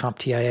covered from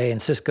CompTIA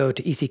and Cisco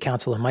to EC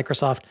Council and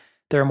Microsoft.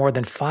 There are more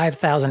than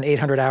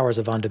 5,800 hours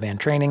of on-demand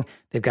training.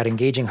 They've got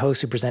engaging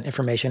hosts who present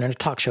information in a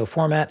talk show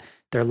format.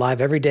 They're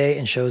live every day,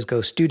 and shows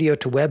go studio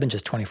to web in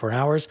just 24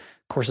 hours.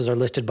 Courses are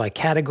listed by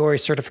category,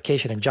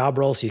 certification, and job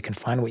role, so you can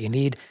find what you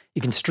need.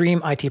 You can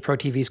stream IT Pro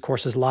TV's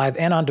courses live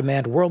and on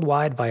demand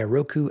worldwide via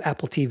Roku,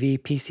 Apple TV,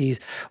 PCs,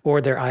 or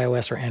their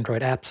iOS or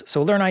Android apps.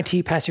 So learn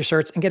IT, pass your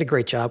certs, and get a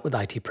great job with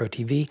IT Pro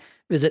TV.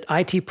 Visit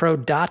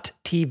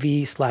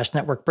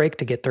itpro.tv/networkbreak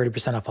to get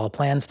 30% off all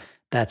plans.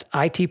 That's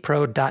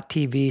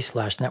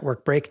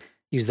itpro.tv/networkbreak.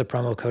 Use the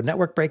promo code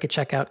networkbreak at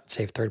checkout.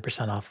 Save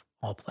 30% off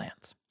all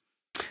plans.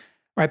 All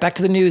right, back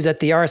to the news. At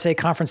the RSA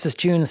conference this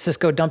June,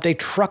 Cisco dumped a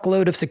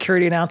truckload of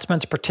security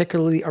announcements,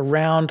 particularly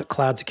around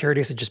cloud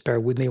security. So just bear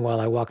with me while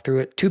I walk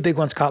through it. Two big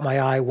ones caught my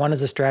eye. One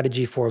is a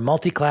strategy for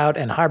multi-cloud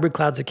and hybrid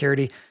cloud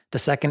security. The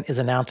second is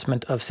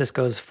announcement of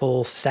Cisco's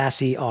full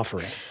SASE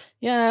offering.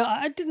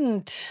 Yeah,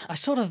 I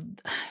sort of,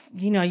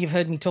 you've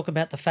heard me talk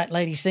about the fat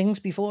lady sings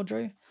before,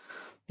 Drew.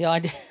 The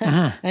idea,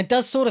 and it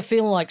does sort of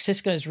feel like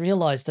Cisco's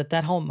realized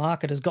that whole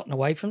market has gotten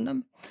away from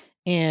them.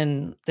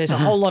 And there's a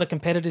whole lot of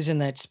competitors in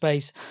that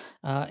space.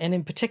 And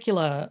in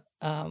particular,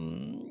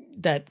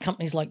 that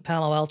companies like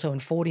Palo Alto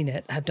and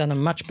Fortinet have done a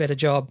much better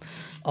job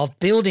of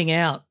building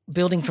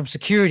from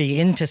security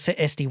into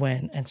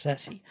SD-WAN and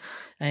SASE.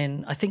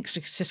 And I think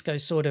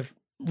Cisco's sort of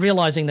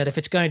realizing that if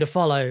it's going to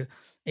follow,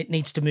 it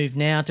needs to move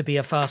now to be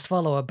a fast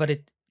follower, but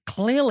it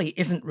clearly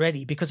isn't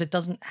ready because it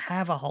doesn't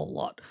have a whole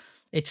lot.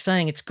 It's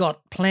saying it's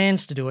got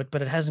plans to do it,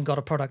 but it hasn't got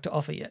a product to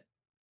offer yet.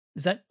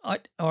 Is that,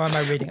 or am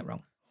I reading it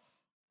wrong?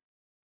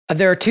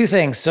 There are two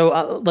things.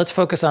 So let's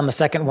focus on the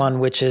second one,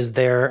 which is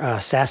their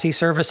SASE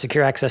service,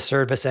 Secure Access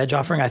Service Edge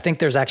offering. I think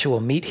there's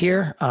actual meat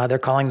here. They're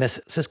calling this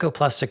Cisco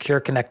Plus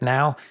Secure Connect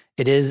Now.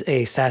 It is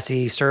a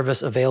SASE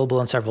service available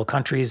in several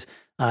countries.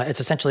 It's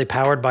essentially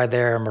powered by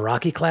their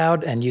Meraki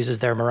cloud and uses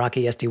their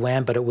Meraki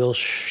SD-WAN, but it will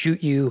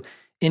shoot you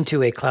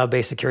into a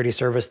cloud-based security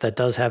service that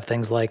does have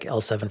things like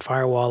L7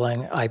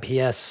 firewalling,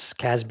 IPS,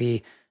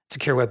 CASB,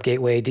 Secure Web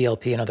Gateway,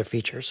 DLP, and other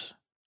features.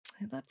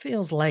 That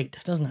feels late,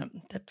 doesn't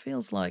it? That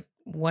feels like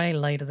way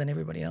later than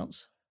everybody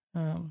else.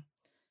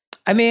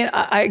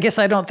 I guess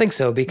I don't think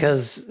so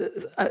because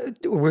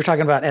we're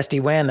talking about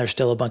SD-WAN. There's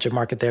still a bunch of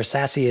market there.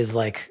 SASE is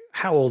like,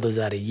 how old is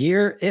that? A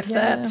year, if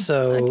that?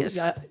 So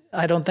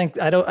I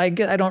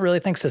don't really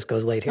think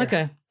Cisco's late here.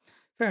 Okay.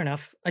 Fair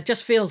enough. It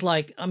just feels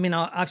like,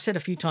 I've said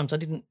a few times, I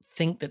didn't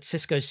think that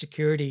Cisco's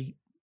security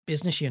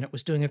business unit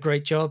was doing a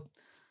great job.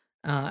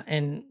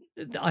 And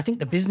I think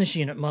the business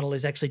unit model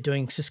is actually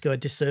doing Cisco a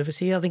disservice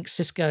here. I think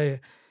Cisco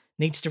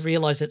needs to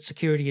realize that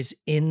security is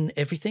in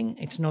everything.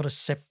 It's not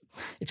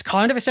it's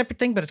kind of a separate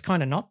thing, but it's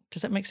kind of not.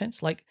 Does that make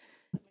sense?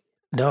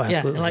 No,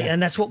 absolutely.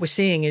 And that's what we're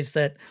seeing is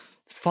that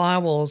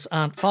firewalls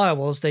aren't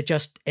firewalls. They're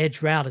just edge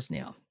routers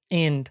now.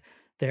 And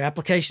they're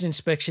application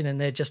inspection and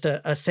they're just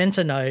a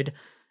sensor node.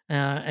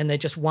 And they're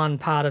just one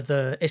part of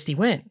the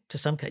SD-WAN to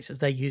some cases.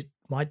 They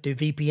might do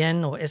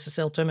VPN or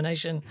SSL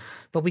termination,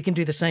 but we can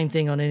do the same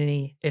thing on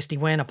any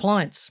SD-WAN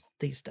appliance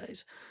these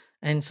days.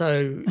 And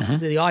so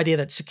the idea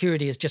that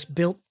security is just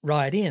built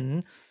right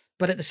in,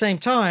 but at the same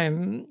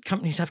time,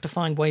 companies have to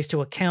find ways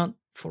to account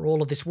for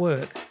all of this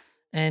work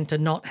and to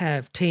not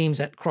have teams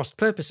at crossed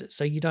purposes.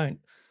 So you don't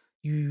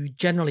you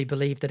generally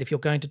believe that if you're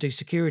going to do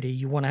security,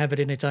 you want to have it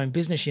in its own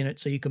business unit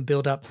so you can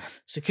build up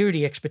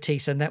security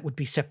expertise, and that would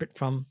be separate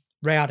from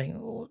routing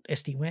or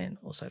SD-WAN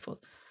or so forth.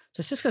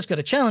 So Cisco's got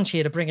a challenge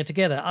here to bring it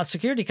together. Our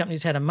security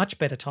companies had a much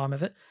better time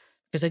of it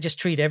because they just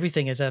treat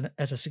everything as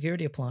a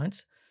security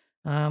appliance.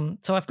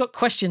 So I've got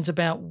questions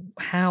about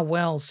how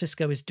well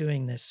Cisco is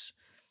doing this,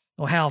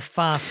 or how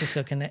fast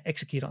Cisco can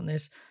execute on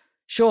this.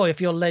 Sure,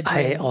 if you're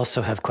leveraging... I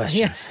also have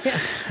questions. Yeah.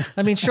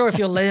 I mean, sure, if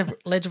you're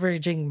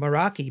leveraging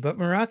Meraki, but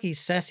Meraki's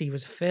SASE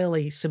was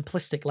fairly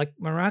simplistic. Like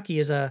Meraki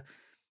is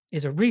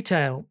a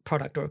retail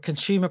product or a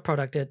consumer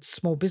product, a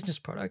small business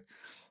product.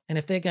 And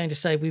if they're going to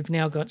say, we've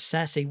now got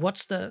SASE,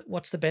 what's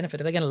the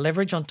benefit? Are they going to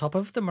leverage on top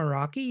of the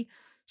Meraki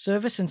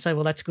service and say,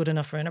 well, that's good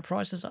enough for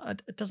enterprises?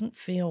 It doesn't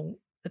feel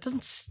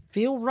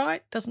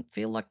right. Doesn't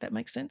feel like that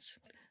makes sense.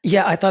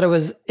 Yeah, I thought it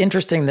was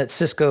interesting that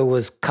Cisco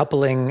was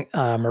coupling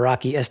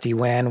Meraki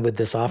SD-WAN with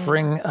this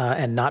offering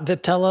and not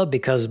Viptela,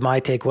 because my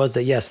take was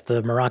that, yes,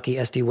 the Meraki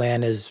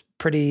SD-WAN is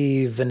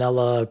pretty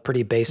vanilla,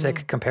 pretty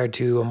basic compared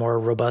to a more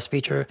robust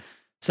feature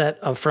set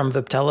from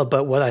Viptela.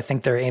 But what I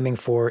think they're aiming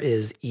for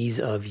is ease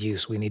of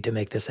use. We need to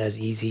make this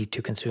as easy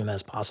to consume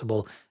as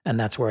possible. And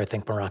that's where I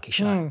think Meraki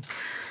shines.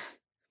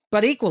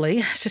 But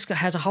equally, Cisco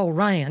has a whole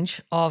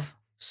range of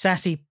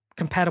SASE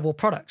compatible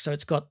products. So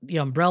it's got the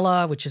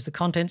Umbrella, which is the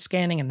content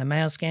scanning and the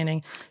mail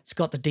scanning. It's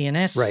got the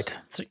DNS,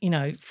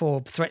 right? For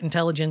threat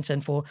intelligence,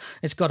 and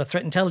it's got a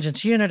threat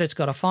intelligence unit. It's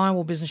got a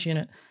firewall business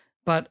unit.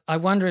 But I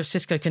wonder if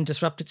Cisco can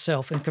disrupt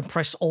itself and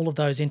compress all of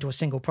those into a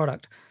single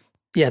product.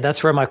 Yeah,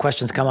 that's where my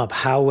questions come up.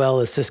 How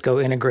well is Cisco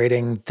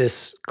integrating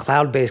this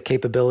cloud-based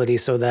capability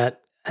so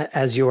that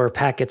as your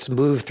packets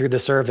move through the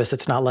service,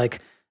 it's not like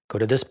go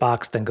to this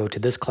box, then go to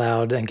this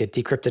cloud and get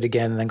decrypted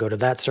again, and then go to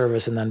that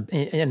service, and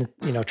then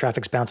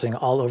traffic's bouncing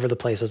all over the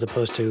place, as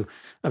opposed to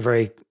a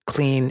very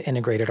clean,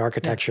 integrated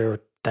architecture. Yeah.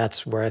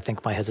 That's where I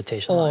think my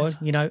hesitation lies.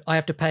 Or, I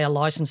have to pay a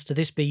license to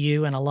this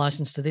BU and a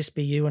license to this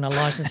BU and a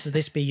license to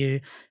this BU,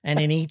 and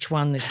in each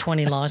one there's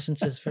 20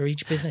 licenses for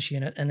each business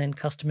unit, and then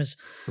customers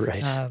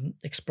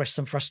express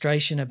some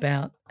frustration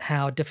about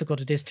how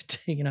difficult it is to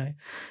do.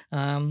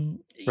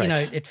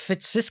 It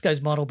fits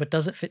Cisco's model, but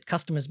does it fit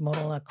customers'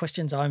 model?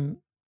 Questions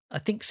I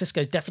think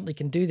Cisco definitely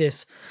can do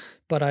this,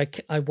 but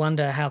I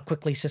wonder how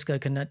quickly Cisco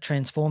can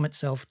transform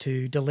itself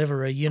to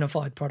deliver a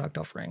unified product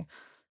offering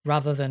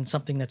rather than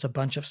something that's a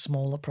bunch of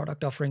smaller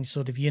product offerings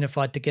sort of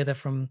unified together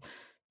from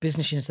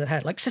business units that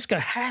had. Like Cisco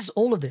has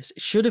all of this.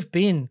 It should have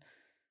been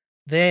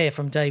there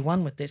from day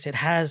one with this. It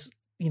has,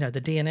 the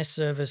DNS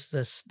service,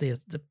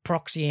 the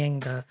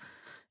proxying,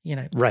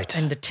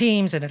 and the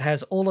teams, and it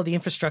has all of the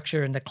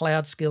infrastructure and the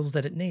cloud skills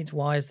that it needs.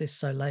 Why is this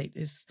so late?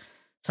 Is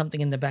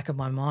something in the back of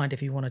my mind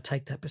if you want to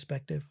take that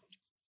perspective.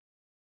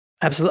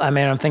 Absolutely. I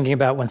mean, I'm thinking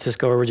about when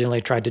Cisco originally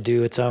tried to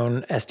do its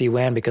own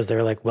SD-WAN, because they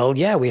were like, well,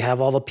 yeah, we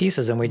have all the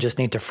pieces and we just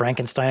need to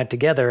Frankenstein it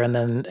together. And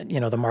then,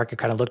 the market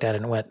kind of looked at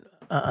it and went,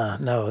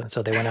 no. And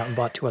so they went out and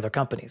bought two other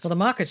companies. Well, the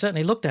market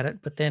certainly looked at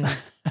it, but then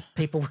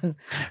people,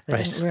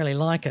 didn't really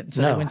like it.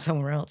 So they went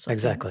somewhere else.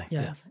 Exactly.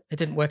 Yes. It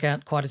didn't work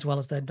out quite as well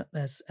as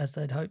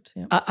they'd hoped.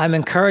 Yeah. I'm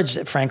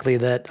encouraged, frankly,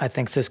 that I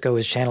think Cisco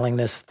is channeling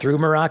this through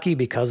Meraki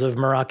because of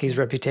Meraki's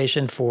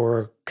reputation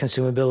for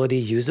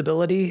consumability,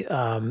 usability.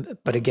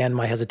 But again,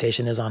 my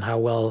hesitation is on how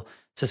well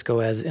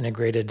Cisco has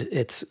integrated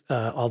its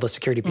all the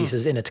security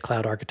pieces in its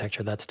cloud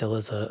architecture. That still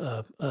is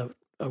a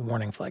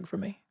warning flag for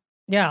me.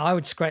 Yeah, I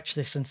would scratch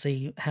this and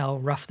see how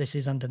rough this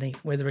is underneath,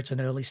 whether it's an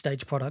early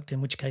stage product,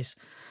 in which case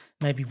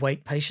maybe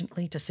wait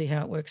patiently to see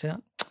how it works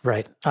out.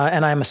 Right.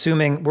 And I'm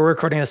assuming we're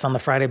recording this on the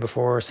Friday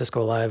before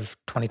Cisco Live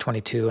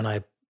 2022, and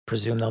I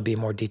presume there'll be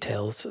more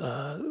details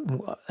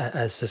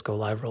as Cisco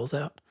Live rolls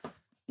out.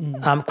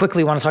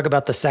 Quickly want to talk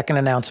about the second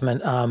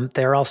announcement.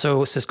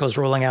 Cisco's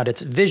rolling out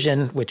its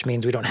vision, which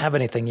means we don't have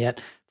anything yet,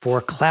 for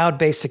a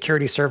cloud-based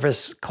security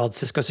service called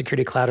Cisco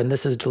Security Cloud. And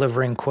this is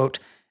delivering, quote,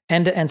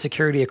 end-to-end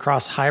security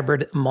across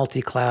hybrid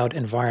multi-cloud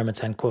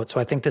environments, end quote. So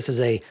I think this is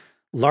a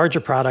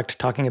larger product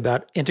talking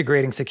about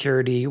integrating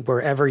security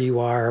wherever you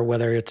are,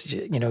 whether it's,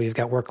 you've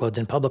got workloads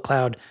in public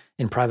cloud,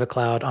 in private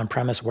cloud,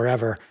 on-premise,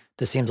 wherever.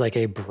 This seems like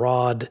a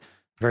broad,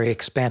 very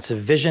expansive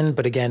vision,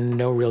 but again,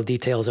 no real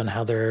details on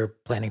how they're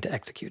planning to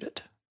execute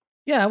it.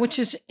 Yeah, which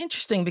is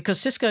interesting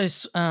because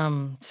Cisco's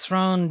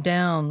thrown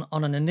down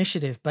on an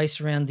initiative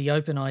based around the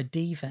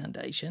OpenID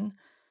Foundation,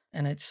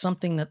 and it's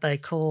something that they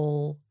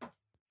call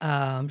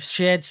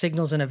shared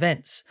signals and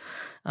events.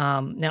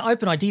 Now,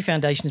 OpenID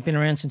Foundation has been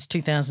around since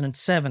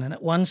 2007, and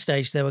at one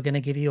stage they were going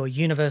to give you a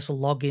universal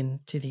login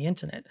to the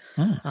internet,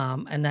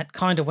 and that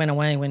kind of went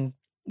away when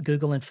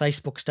Google and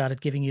Facebook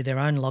started giving you their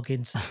own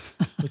logins,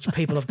 which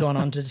people have gone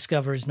on to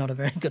discover is not a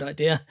very good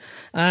idea.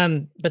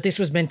 But this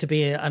was meant to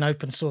be an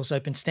open source,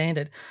 open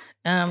standard.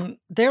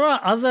 There are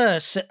other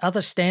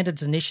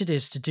standards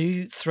initiatives to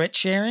do threat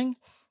sharing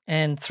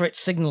and threat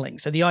signaling.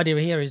 So the idea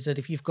here is that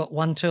if you've got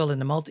one tool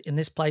in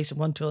this place and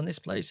one tool in this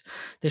place,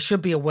 there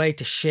should be a way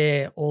to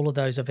share all of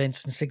those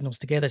events and signals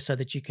together so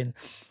that you can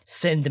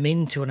send them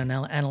into an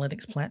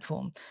analytics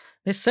platform.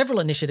 There's several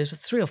initiatives,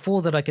 3 or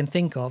 4 that I can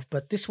think of,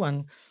 but this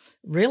one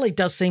really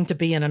does seem to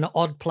be in an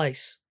odd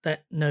place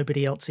that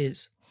nobody else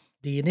is.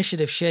 The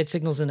initiative Shared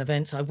Signals and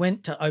Events, I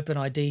went to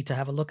OpenID to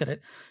have a look at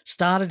it,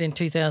 started in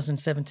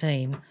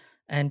 2017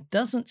 and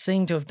doesn't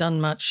seem to have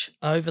done much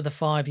over the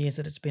 5 years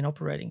that it's been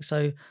operating.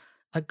 So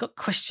I've got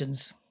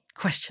questions.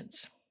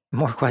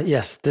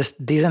 Yes,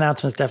 these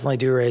announcements definitely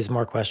do raise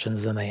more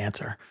questions than they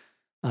answer.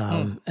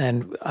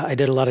 And I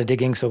did a lot of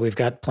digging, so we've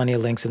got plenty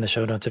of links in the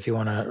show notes if you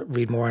want to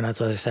read more. And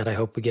as I said, I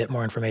hope we get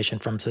more information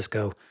from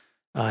Cisco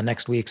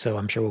next week. So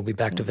I'm sure we'll be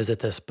back to visit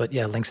this. But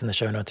yeah, links in the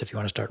show notes if you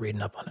want to start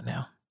reading up on it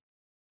now.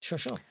 Sure.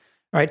 All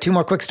right, 2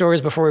 more quick stories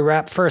before we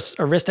wrap. First,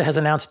 Arista has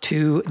announced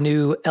 2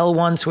 new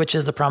L1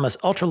 switches that promise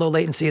ultra-low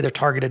latency. They're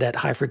targeted at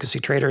high-frequency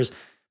traders,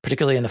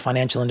 particularly in the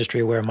financial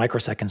industry where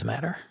microseconds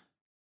matter.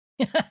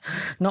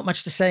 Not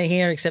much to say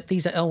here, except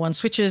these are L1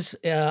 switches.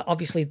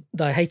 Obviously,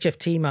 the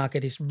HFT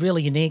market is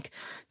really unique.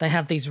 They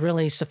have these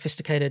really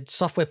sophisticated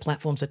software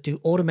platforms that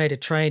do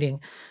automated trading.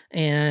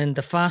 And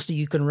the faster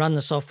you can run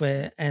the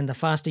software and the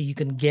faster you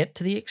can get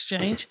to the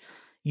exchange,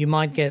 you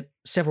might get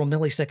several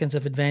milliseconds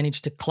of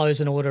advantage to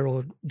close an order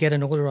or get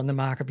an order on the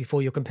market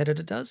before your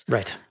competitor does.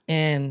 Right.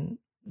 And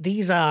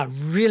these are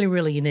really,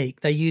 really unique.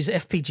 They use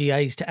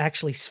FPGAs to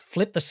actually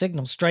flip the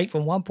signal straight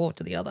from one port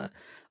to the other,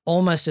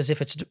 almost as if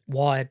it's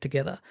wired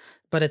together.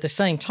 But at the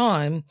same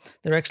time,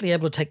 they're actually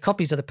able to take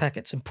copies of the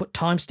packets and put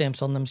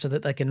timestamps on them so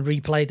that they can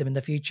replay them in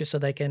the future, so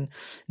they can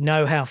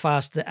know how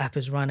fast the app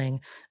is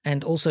running,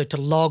 and also to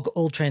log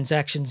all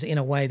transactions in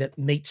a way that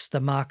meets the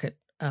market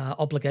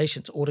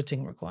obligations,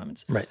 auditing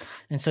requirements. Right.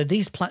 And so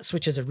these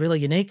switches are really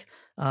unique.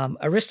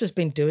 Arista's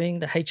been doing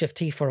the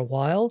HFT for a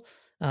while.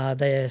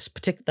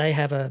 They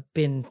have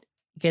been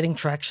getting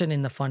traction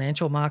in the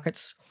financial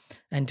markets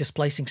and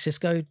displacing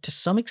Cisco to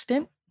some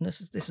extent. And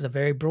this is a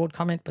very broad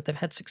comment, but they've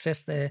had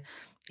success there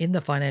in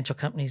the financial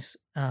companies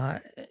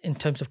in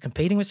terms of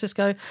competing with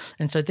Cisco.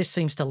 And so this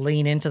seems to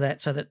lean into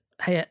that, so that,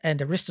 hey, and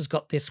Arista's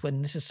got this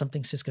when this is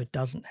something Cisco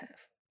doesn't have.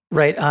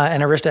 Right.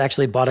 And Arista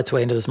actually bought its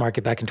way into this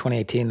market back in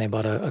 2018. They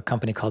bought a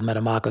company called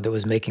Metamako that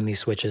was making these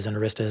switches, and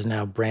Arista has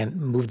now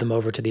moved them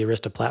over to the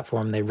Arista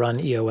platform. They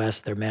run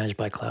EOS. They're managed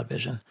by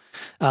CloudVision.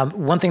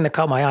 One thing that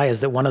caught my eye is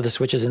that one of the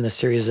switches in this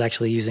series is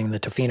actually using the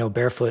Tofino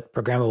Barefoot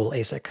programmable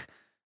ASIC.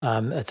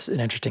 That's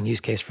an interesting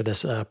use case for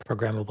this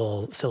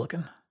programmable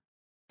silicon.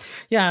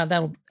 Yeah,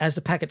 that'll, as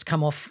the packets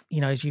come off,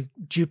 as you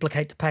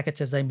duplicate the packets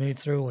as they move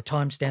through or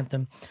timestamp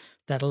them,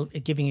 that'll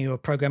giving you a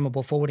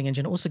programmable forwarding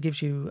engine. Also gives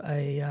you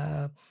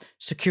a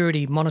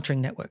security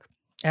monitoring network,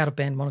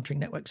 out-of-band monitoring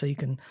network, so you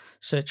can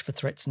search for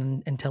threats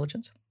and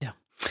intelligence. Yeah.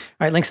 All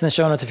right, links in the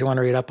show notes if you want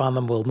to read up on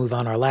them. We'll move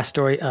on to our last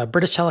story.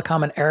 British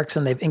Telecom and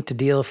Ericsson, they've inked a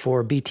deal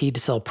for BT to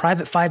sell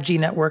private 5G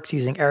networks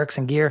using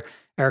Ericsson gear.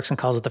 Ericsson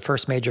calls it the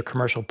first major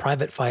commercial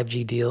private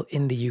 5G deal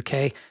in the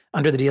UK.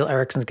 Under the deal,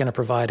 Ericsson's going to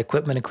provide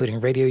equipment,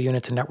 including radio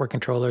units and network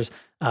controllers.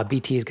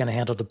 BT is going to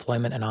handle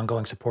deployment and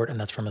ongoing support, and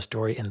that's from a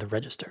story in the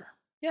Register.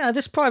 Yeah,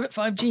 this private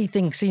 5G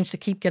thing seems to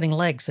keep getting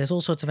legs. There's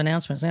all sorts of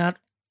announcements. Now,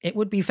 it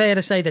would be fair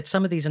to say that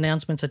some of these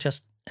announcements are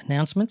just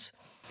announcements.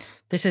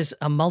 This is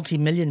a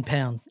multi-million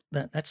pound.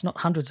 That's not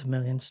hundreds of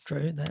millions,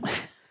 Drew.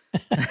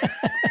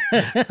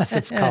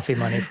 That's coffee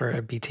money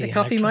for BT. The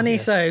coffee money.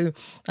 Yes. So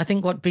I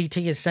think what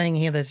BT is saying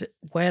here, there's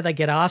where they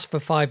get asked for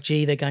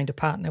 5G, they're going to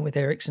partner with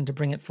Ericsson to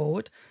bring it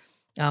forward.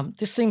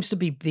 This seems to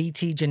be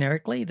BT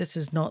generically. This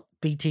is not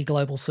BT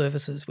Global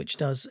Services, which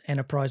does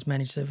enterprise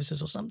managed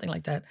services or something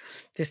like that.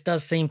 This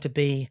does seem to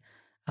be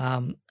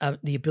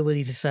the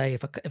ability to say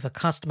if a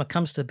customer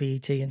comes to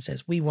BT and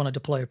says, we want to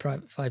deploy a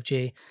private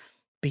 5G,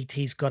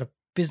 BT's got a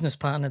business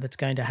partner that's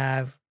going to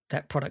have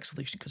that product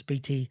solution, because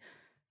BT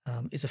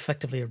is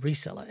effectively a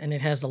reseller, and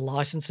it has the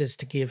licenses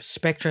to give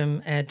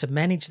spectrum and to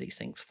manage these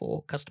things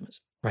for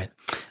customers. Right.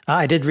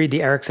 I did read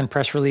the Ericsson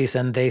press release,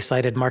 and they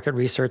cited market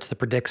research that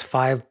predicts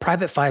private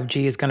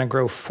 5G is going to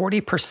grow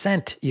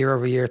 40% year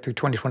over year through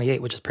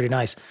 2028, which is pretty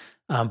nice.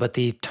 But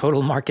the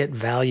total market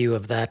value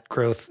of that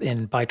growth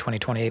by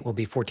 2028 will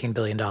be $14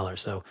 billion.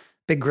 So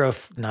big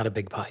growth, not a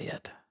big pie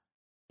yet.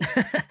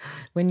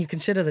 When you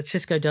consider that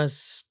Cisco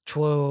does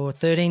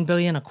 $13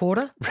 billion a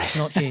quarter, right. It's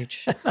not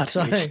huge.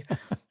 Huge.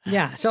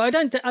 Yeah. So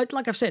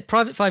like I've said,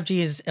 private 5G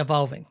is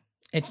evolving.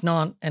 It's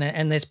not,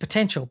 and there's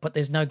potential, but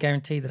there's no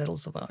guarantee that it'll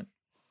survive.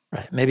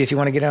 Right. Maybe if you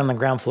want to get on the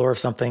ground floor of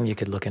something, you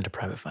could look into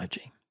private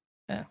 5G.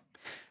 Yeah.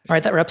 All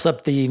right, that wraps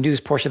up the news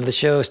portion of the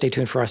show. Stay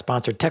tuned for our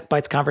sponsored Tech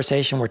Bytes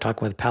conversation. We're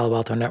talking with Palo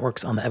Alto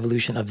Networks on the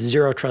evolution of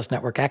zero trust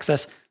network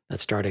access.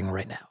 That's starting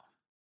right now.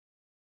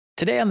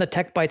 Today on the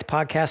Tech Bytes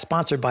podcast,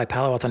 sponsored by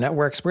Palo Alto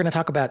Networks, we're going to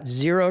talk about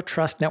zero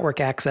trust network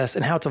access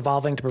and how it's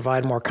evolving to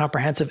provide more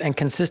comprehensive and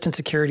consistent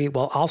security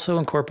while also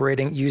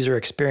incorporating user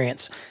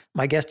experience.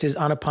 My guest is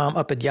Anupam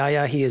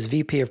Upadhyaya. He is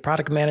VP of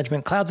Product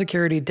Management, Cloud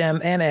Security, DEM,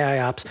 and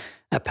AI Ops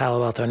at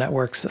Palo Alto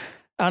Networks.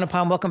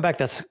 Anupam, welcome back.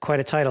 That's quite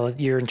a title.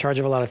 You're in charge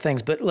of a lot of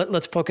things, but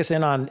let's focus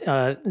in on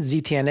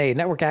ZTNA.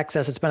 Network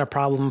access, it's been a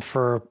problem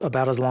for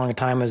about as long a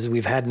time as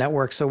we've had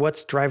networks. So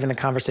what's driving the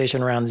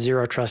conversation around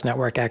zero trust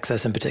network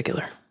access in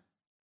particular?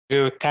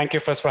 Thank you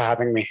first for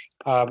having me.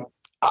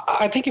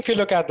 I think if you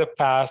look at the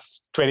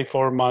past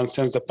 24 months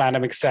since the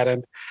pandemic set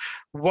in,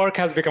 work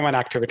has become an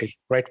activity,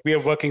 right? We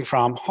are working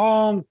from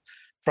home,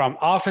 from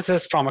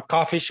offices, from a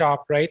coffee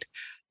shop, right?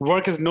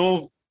 Work is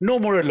no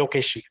more a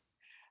location.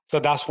 So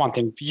that's one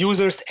thing.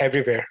 Users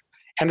everywhere.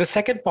 And the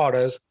second part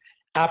is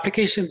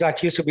applications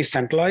that used to be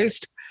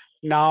centralized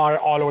now are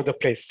all over the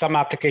place. Some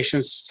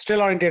applications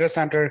still are in data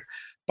center,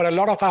 but a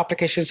lot of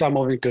applications are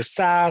moving to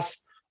SaaS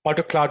or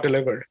to cloud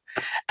delivered.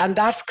 And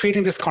that's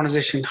creating this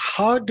conversation.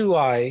 How do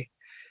I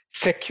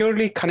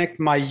securely connect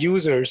my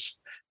users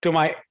to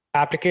my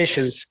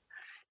applications,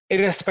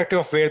 irrespective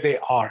of where they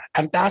are?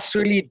 And that's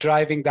really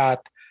driving that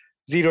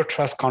zero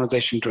trust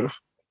conversation, Drew.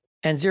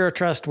 And zero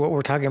trust, what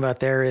we're talking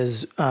about there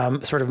is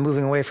sort of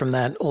moving away from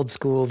that old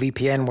school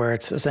VPN where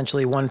it's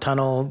essentially one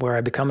tunnel where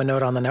I become a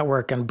node on the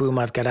network and boom,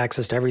 I've got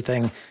access to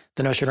everything.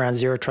 The notion around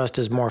zero trust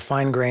is more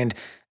fine grained.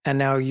 And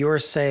now you're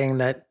saying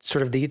that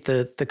sort of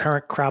the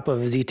current crop of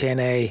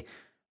ZTNA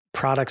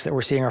products that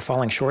we're seeing are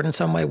falling short in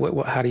some way.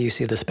 How do you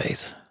see the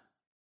space?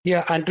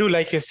 Yeah, and Drew,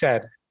 like you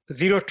said,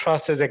 zero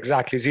trust is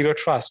exactly zero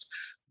trust.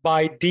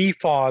 By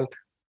default,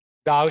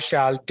 thou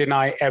shalt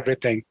deny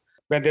everything.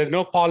 When there's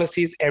no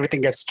policies,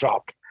 everything gets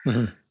dropped.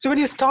 Mm-hmm. So when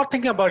you start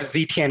thinking about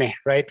ZTNA,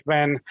 right,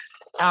 when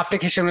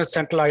application was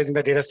centralized in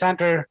the data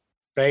center,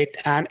 right,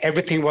 and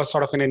everything was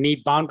sort of in a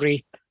neat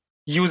boundary,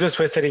 users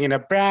were sitting in a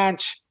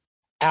branch,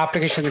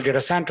 applications in the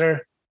data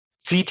center,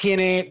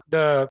 ZTNA,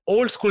 the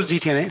old school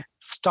ZTNA,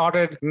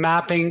 started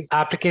mapping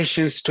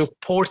applications to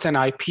ports and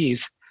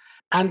IPs.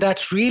 And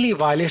that really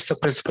violates the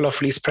principle of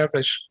least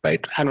privilege,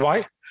 right? And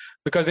why?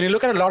 Because when you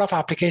look at a lot of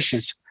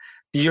applications,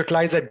 you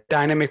utilize a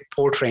dynamic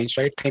port range,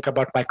 right? Think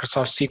about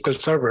Microsoft SQL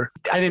Server.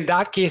 And in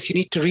that case, you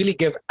need to really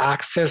give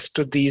access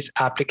to these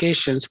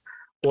applications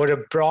over a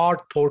broad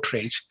port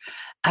range.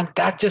 And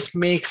that just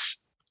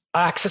makes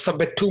access a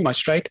bit too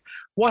much, right?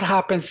 What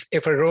happens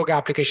if a rogue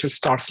application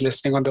starts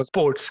listening on those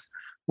ports?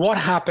 What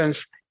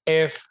happens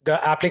if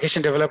the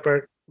application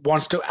developer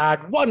wants to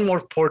add one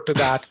more port to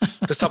that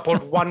to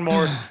support one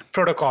more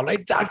protocol,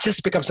 right? That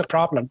just becomes a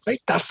problem,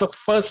 right? That's the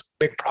first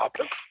big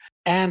problem.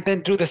 And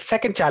then the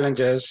second challenge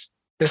is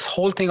this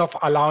whole thing of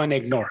allow and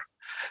ignore.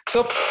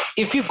 So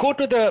if you go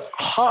to the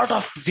heart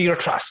of zero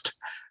trust,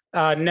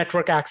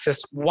 network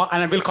access,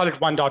 and we'll call it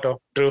 1.0,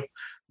 Drew,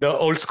 the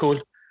old school,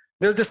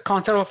 there's this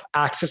concept of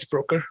access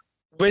broker,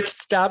 which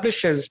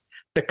establishes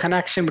the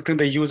connection between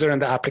the user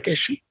and the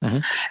application,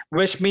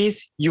 which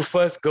means you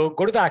first go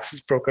to the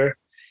access broker,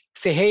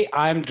 say, hey,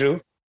 I'm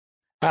Drew.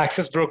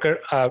 Access broker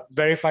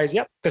verifies,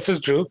 yep, this is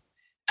Drew.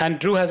 And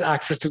Drew has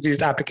access to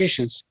these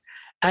applications.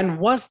 And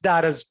once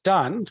that is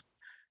done,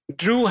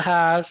 Drew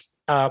has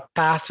a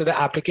path to the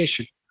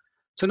application.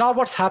 So now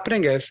what's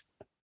happening is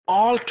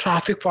all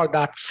traffic for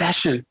that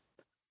session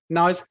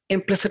now is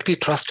implicitly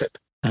trusted,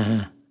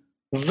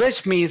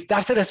 which means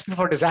that's a recipe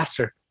for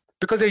disaster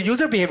because your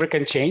user behavior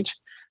can change.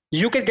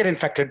 You can get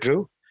infected,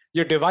 Drew.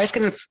 Your device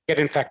can get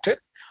infected,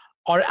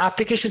 or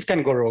applications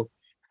can go rogue.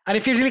 And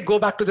if you really go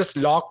back to this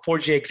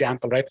log4j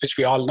example, right, which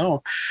we all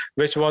know,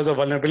 which was a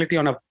vulnerability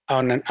on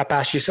an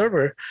Apache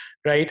server,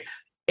 right?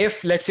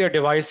 If, let's say, your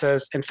device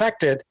is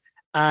infected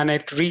and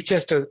it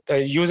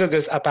uses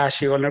this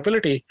Apache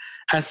vulnerability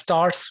and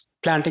starts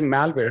planting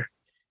malware,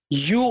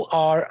 you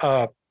are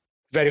a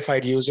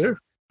verified user.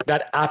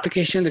 That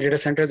application, the data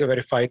center is a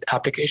verified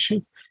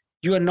application.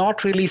 You are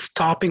not really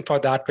stopping for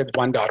that with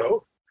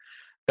 1.0.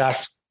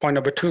 That's point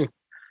number two.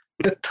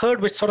 The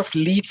third, which sort of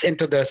leads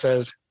into this,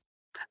 is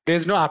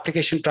there's no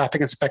application traffic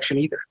inspection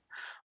either,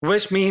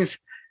 which means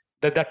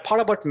that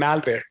part about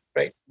malware,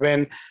 right?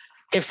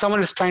 If someone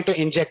is trying to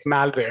inject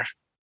malware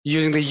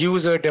using the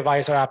user,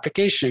 device, or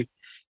application,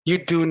 you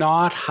do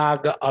not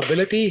have the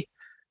ability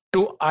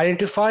to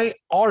identify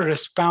or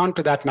respond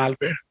to that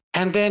malware.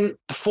 And then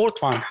the fourth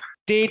one,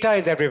 data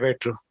is everywhere,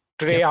 True.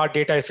 Today, Our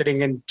data is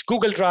sitting in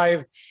Google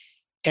Drive,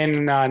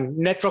 in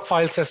network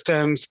file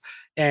systems,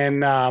 in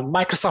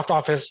Microsoft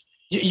Office.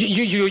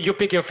 You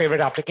pick your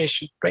favorite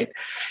application, right?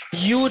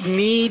 You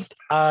need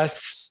a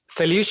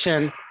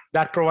solution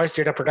that provides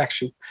data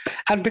protection.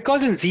 And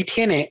because in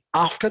ZTNA,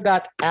 after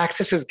that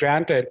access is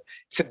granted,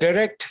 it's a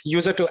direct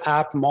user to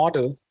app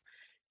model,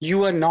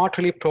 you are not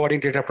really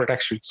providing data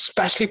protection,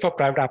 especially for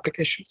private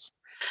applications.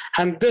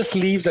 And this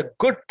leaves a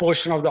good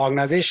portion of the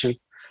organization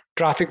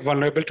traffic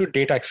vulnerable to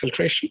data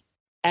exfiltration.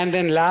 And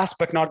then last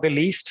but not the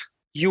least,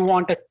 you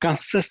want a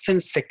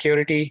consistent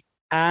security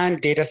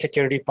and data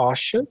security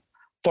posture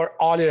for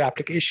all your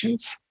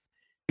applications.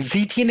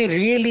 ZTNA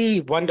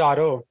really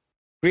 1.0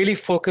 really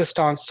focused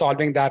on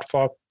solving that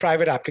for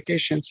private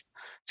applications.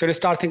 So to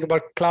start thinking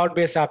about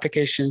cloud-based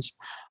applications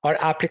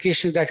or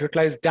applications that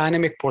utilize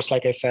dynamic ports,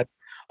 like I said,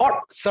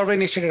 or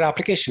server-initiated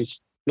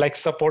applications like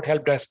support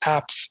help desk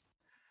apps,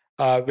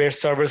 where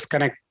servers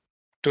connect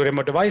to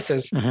remote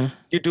devices.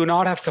 You do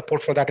not have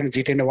support for that in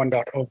ZTNA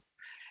 1.0.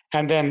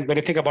 And then when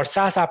you think about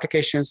SaaS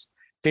applications,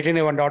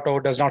 ZTNA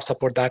 1.0 does not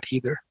support that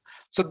either.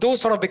 So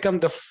those sort of become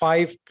the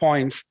 5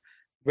 points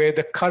where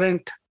the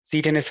current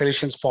ZTNA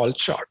solutions fall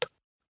short.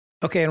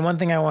 Okay, and one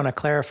thing I want to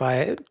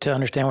clarify to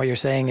understand what you're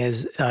saying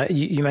is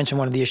you mentioned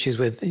one of the issues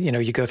with,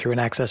 you go through an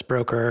access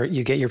broker,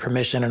 you get your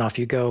permission and off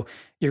you go.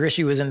 Your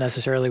issue isn't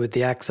necessarily with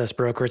the access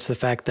broker. It's the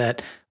fact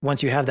that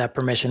once you have that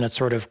permission, it's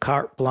sort of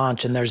carte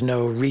blanche and there's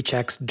no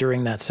rechecks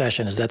during that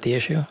session. Is that the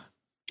issue?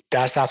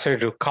 That's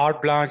absolutely true.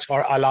 Carte blanche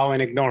or allow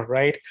and ignore,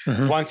 right?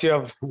 Mm-hmm. Once you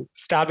have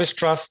established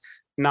trust,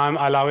 now I'm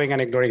allowing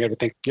and ignoring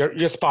everything.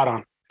 You're spot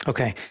on.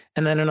 Okay.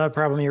 And then another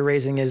problem you're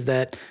raising is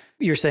that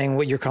you're saying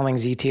what you're calling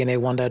ZTNA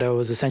 1.0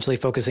 is essentially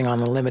focusing on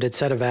a limited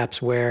set of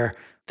apps where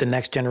the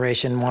next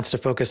generation wants to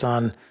focus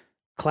on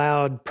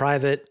cloud,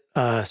 private,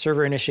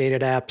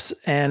 server-initiated apps,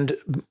 and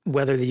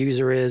whether the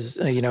user is,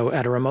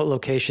 at a remote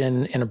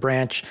location, in a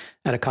branch,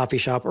 at a coffee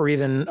shop, or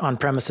even on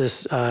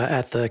premises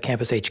at the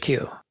campus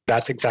HQ.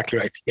 That's exactly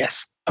right.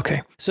 Yes.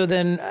 Okay. So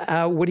then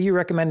what are you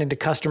recommending to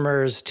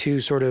customers to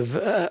sort of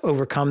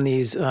overcome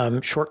these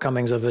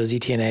shortcomings of a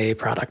ZTNA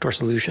product or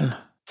solution?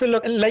 So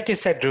look, like you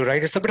said, Drew,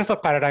 right? It's a bit of a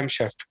paradigm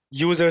shift.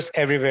 Users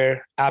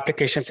everywhere,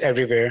 applications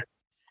everywhere.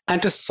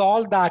 And to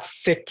solve that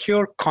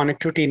secure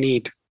connectivity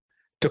need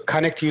to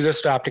connect users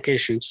to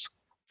applications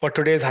for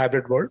today's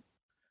hybrid world,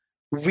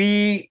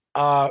 we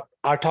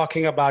are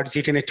talking about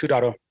ZTNA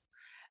 2.0.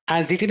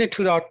 And ZTNA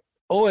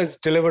 2.0 is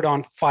delivered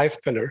on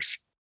 5 pillars.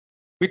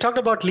 We talked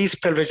about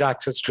least privilege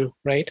access, Drew,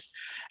 right?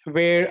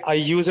 Where a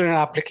user and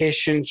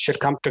application should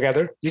come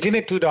together.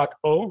 ZTNA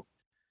 2.0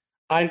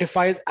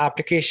 identifies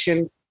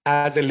application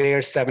as a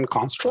layer 7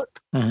 construct.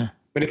 Mm-hmm.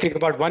 When you think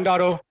about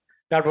 1.0,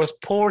 that was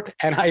port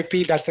and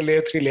IP, that's a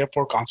layer 3, layer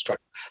 4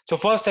 construct. So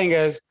first thing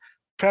is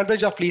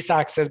privilege of least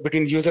access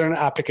between user and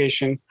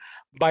application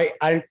by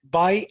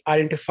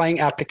identifying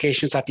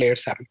applications at layer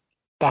 7.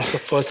 That's the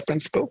first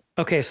principle.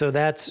 Okay, so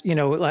that's,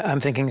 I'm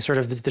thinking sort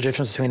of the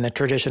difference between the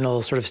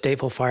traditional sort of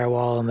stateful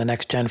firewall and the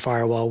next gen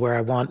firewall, where I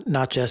want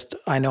not just,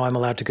 I know I'm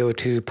allowed to go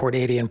to port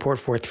 80 and port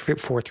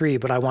 443,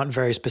 but I want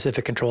very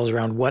specific controls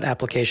around what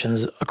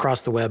applications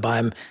across the web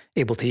I'm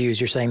able to use.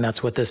 You're saying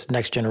that's what this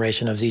next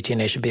generation of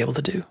ZTNA should be able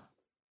to do.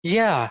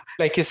 Yeah,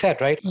 like you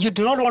said, right? You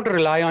do not want to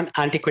rely on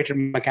antiquated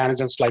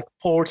mechanisms like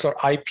ports or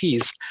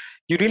IPs.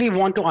 You really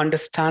want to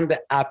understand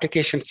the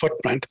application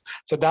footprint.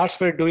 So that's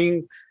where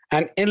doing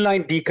an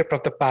inline decrypt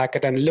of the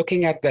packet and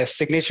looking at the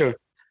signature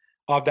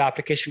of the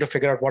application to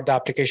figure out what the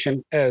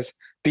application is,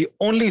 the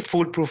only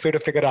foolproof way to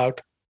figure out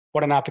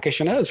what an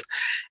application is.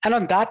 And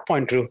on that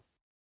point, Drew,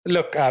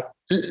 look,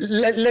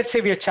 let's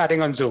say we are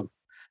chatting on Zoom.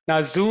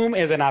 Now, Zoom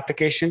is an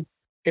application.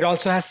 It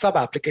also has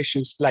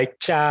sub-applications like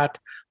chat,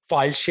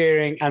 file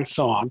sharing, and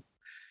so on.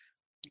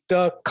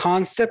 The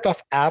concept of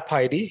App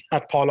ID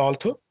at Palo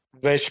Alto,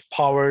 which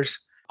powers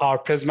our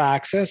Prisma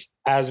Access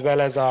as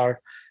well as our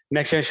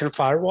next generation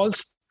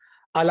firewalls,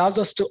 allows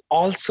us to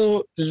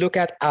also look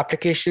at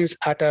applications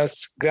at a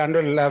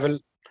granular level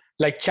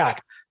like chat.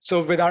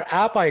 So with our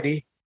App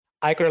ID,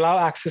 I could allow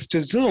access to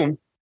Zoom,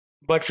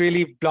 but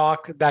really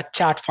block that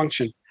chat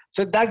function.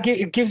 So that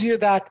it gives you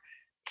that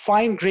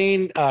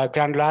fine-grained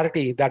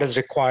granularity that is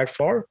required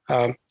for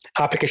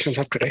applications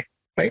of today,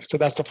 right? So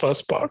that's the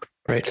first part.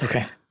 Right,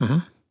 okay. Mm-hmm.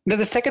 Then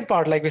the second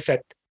part, like we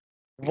said,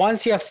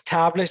 once you have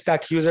established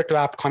that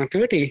user-to-app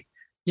connectivity,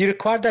 you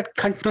require that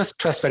continuous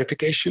trust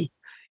verification.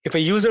 If a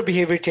user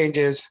behavior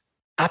changes,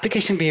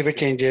 application behavior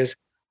changes,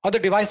 or the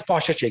device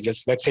posture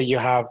changes, let's say you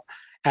have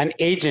an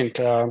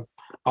agent on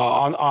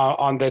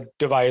the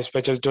device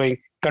which is doing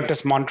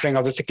continuous monitoring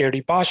of the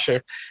security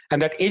posture, and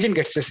that agent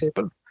gets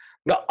disabled.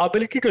 The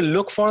ability to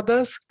look for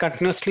this,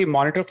 continuously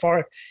monitor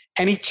for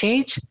any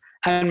change,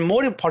 and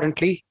more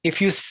importantly, if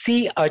you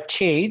see a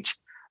change,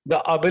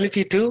 the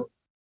ability to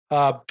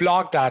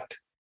block that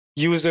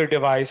user,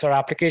 device, or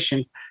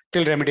application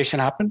till remediation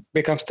happens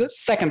becomes the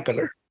second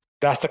pillar.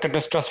 That's the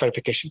continuous trust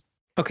verification.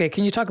 Okay,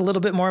 can you talk a little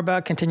bit more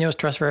about continuous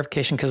trust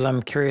verification? Because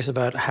I'm curious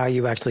about how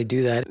you actually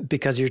do that,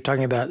 because you're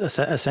talking about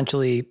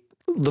essentially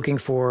looking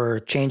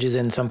for changes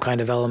in some kind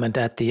of element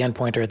at the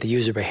endpoint or at the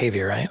user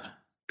behavior, right?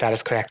 That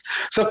is correct.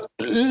 So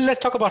let's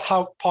talk about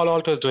how Palo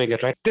Alto is doing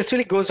it, right? This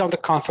really goes down the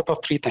concept of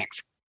 3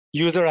 things: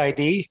 user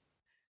ID,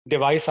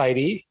 device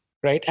ID,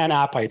 right, and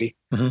app ID.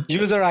 Mm-hmm.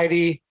 User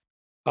ID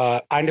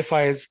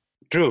identifies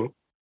Drew.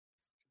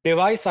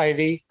 Device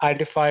ID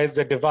identifies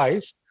the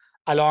device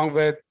along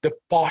with the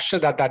posture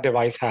that that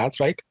device has,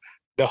 right?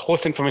 The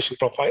host information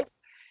profile.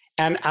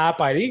 And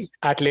app ID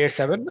at layer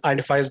 7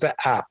 identifies the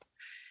app.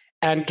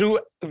 And Drew,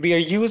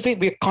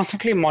 we're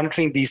constantly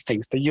monitoring these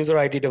things, the user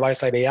ID,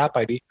 device ID, app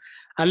ID,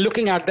 and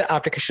looking at the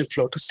application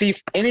flow to see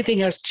if anything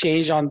has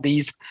changed on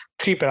these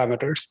 3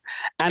 parameters.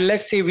 And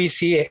let's say we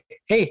see,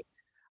 hey,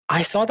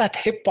 I saw that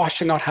hip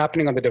posture not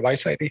happening on the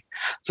device ID,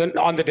 so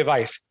on the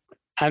device.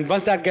 And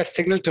once that gets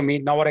signaled to me,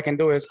 now what I can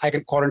do is I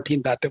can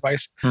quarantine that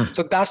device.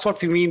 So that's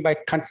what we mean by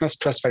continuous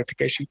trust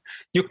verification.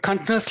 You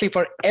continuously,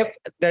 for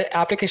the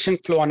application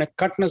flow on a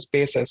continuous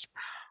basis,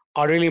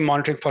 are really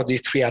monitoring for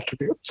these 3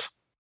 attributes.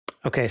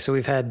 Okay, so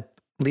we've had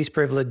least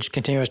privilege,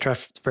 continuous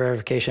trust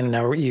verification.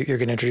 Now you're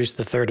going to introduce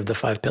the third of the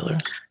 5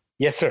 pillars.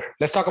 Yes, sir.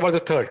 Let's talk about the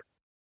third.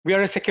 We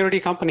are a security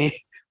company.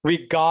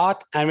 And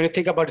when you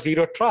think about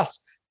zero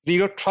trust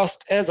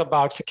is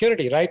about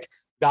security, right?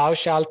 thou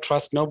shalt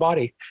trust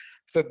nobody.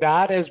 So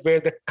that is where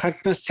the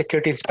continuous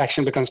security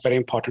inspection becomes very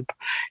important.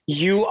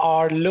 You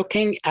are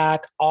looking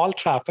at all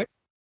traffic,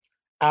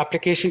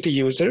 application to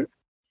user,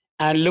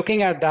 and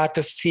looking at that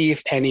to see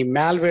if any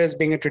malware is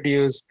being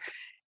introduced,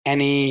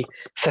 any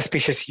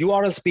suspicious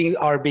URLs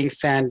are being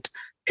sent,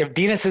 if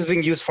DNS is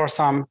being used for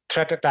some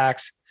threat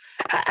attacks.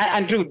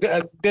 And Drew,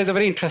 there's a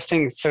very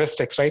interesting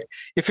statistics, right?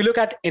 If you look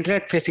at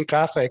internet-facing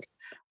traffic,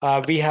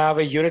 we have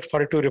a Unit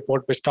 42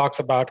 report which talks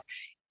about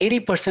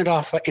 80%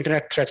 of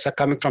internet threats are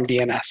coming from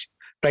DNS,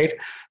 right?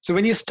 So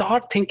when you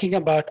start thinking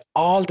about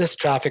all this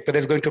traffic, whether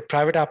it's going to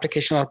private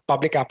application or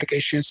public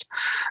applications,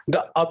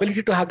 the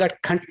ability to have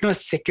that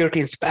continuous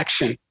security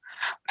inspection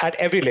at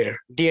every layer,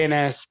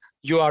 DNS,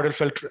 URL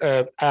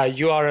filter,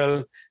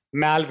 URL,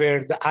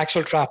 malware, the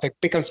actual traffic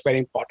becomes very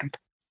important.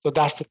 So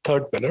that's the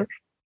third pillar.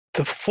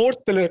 The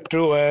fourth pillar,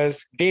 Drew,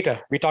 is data.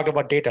 We talked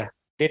about data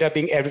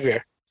being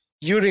everywhere.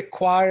 You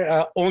require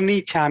an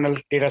omni-channel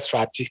data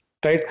strategy,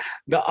 right?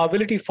 The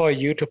ability for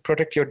you to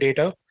protect your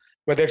data,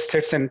 whether it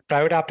sits in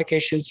private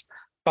applications,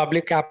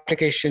 public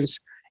applications,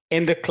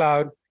 in the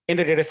cloud, in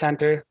the data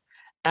center,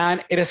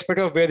 and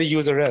irrespective of where the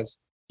user is,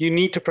 you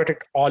need to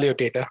protect all your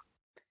data.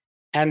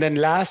 And then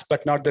last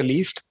but not the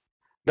least,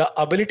 the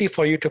ability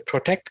for you to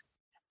protect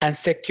and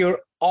secure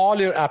all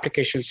your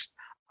applications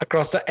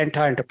across the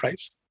entire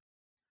enterprise.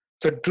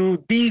 So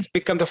Drew, these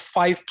become the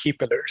 5 key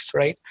pillars,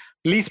 right?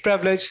 Least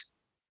privilege,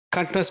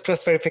 continuous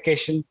trust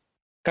verification,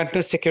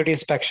 continuous security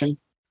inspection,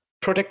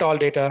 protect all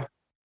data,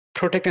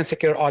 protect and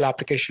secure all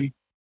application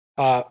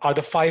are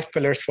the 5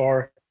 pillars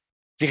for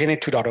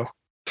ZTNA 2.0.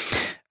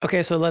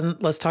 Okay, so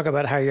let's talk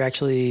about how you're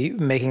actually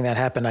making that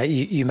happen.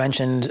 You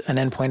mentioned an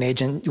endpoint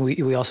agent.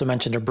 We also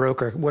mentioned a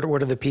broker. What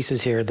are the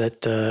pieces here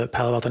that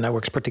Palo Alto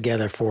Networks put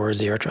together for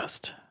Zero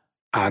Trust?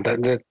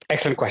 That's an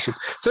excellent question.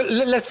 So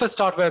let's first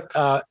start with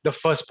the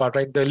first part,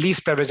 right? The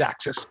least privilege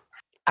access.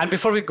 And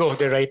before we go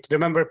there, right,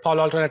 remember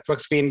Palo Alto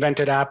Networks, we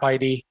invented App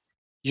ID,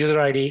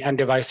 User ID, and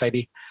Device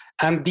ID.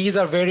 And these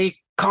are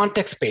very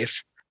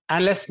context-based.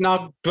 And let's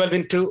now delve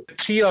into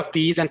 3 of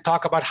these and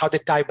talk about how they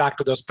tie back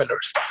to those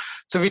pillars.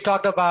 So we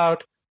talked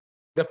about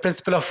the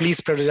principle of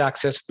least privilege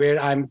access,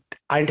 where I'm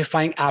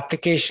identifying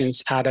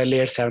applications at a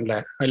layer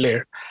 7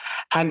 layer.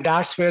 And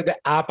that's where the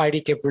App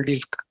ID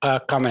capabilities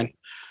come in.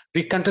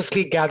 We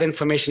continuously gather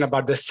information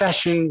about the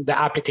session, the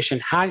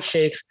application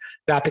handshakes,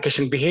 the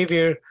application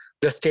behavior,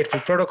 the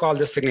stateful protocol,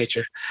 the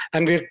signature.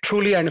 And we're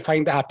truly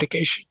identifying the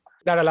application.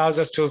 That allows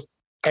us to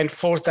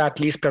enforce that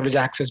least privilege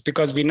access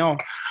because we know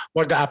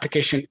what the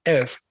application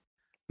is.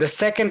 The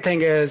second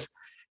thing is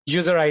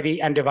user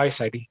ID and device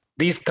ID.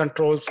 These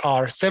controls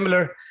are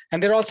similar,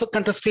 and they're also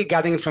continuously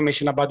gathering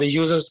information about the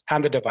users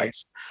and the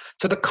device.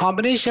 So the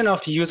combination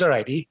of user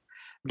ID,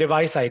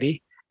 device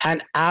ID,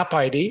 and app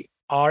ID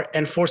are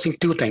enforcing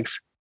 2 things.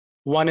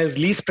 One is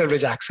least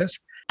privilege access,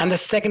 and the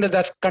second is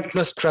that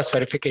continuous trust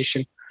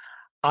verification.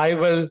 I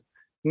will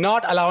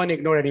not allow and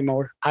ignore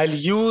anymore. I'll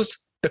use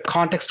the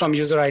context from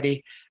user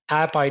ID,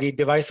 app ID,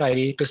 device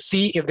ID to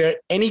see if there are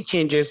any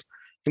changes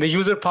in the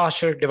user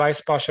posture, device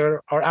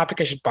posture, or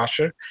application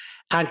posture,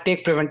 and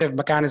take preventive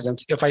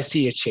mechanisms if I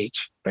see a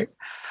change, right?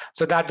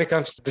 So that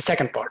becomes the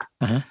second part.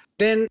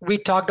 Then we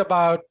talked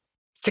about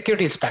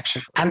security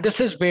inspection. And this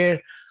is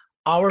where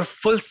our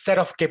full set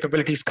of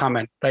capabilities come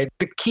in, right?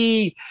 The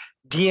key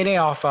DNA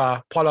of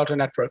Palo Alto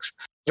Networks.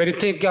 When you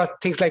think of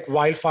things like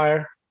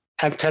Wildfire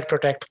and Threat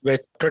Protect,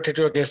 which protect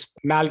you against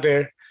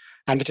malware,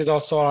 and which is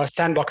also our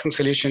sandboxing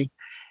solution.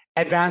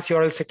 Advanced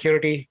URL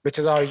security, which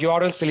is our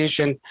URL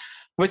solution,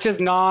 which is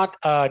not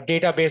a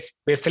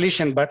database-based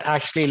solution, but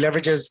actually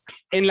leverages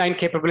inline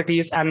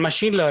capabilities and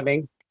machine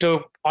learning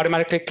to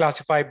automatically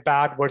classify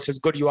bad versus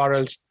good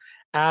URLs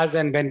as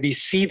and when we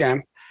see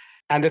them.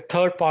 And the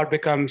third part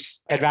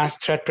becomes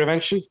advanced threat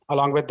prevention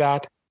along with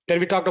that. Then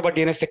we talked about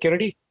DNS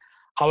security.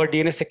 Our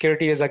DNS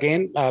security is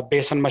again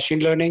based on machine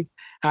learning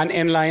and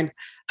inline.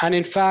 And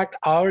in fact,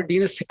 our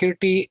DNS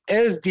security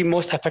is the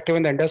most effective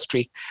in the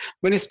industry.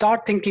 When you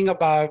start thinking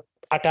about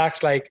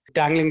attacks like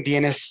dangling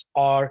DNS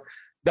or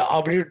the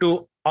ability to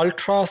do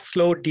ultra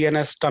slow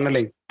DNS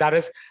tunneling, that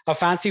is a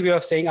fancy way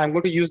of saying I'm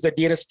going to use the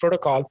DNS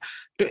protocol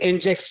to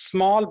inject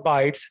small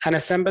bytes and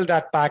assemble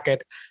that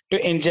packet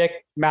to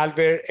inject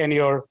malware in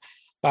your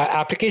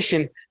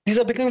application. These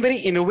are becoming very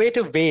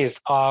innovative ways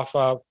of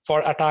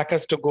for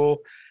attackers to go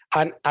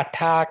and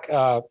attack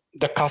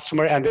the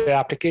customer and their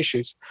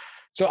applications.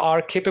 So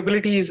our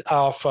capabilities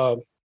of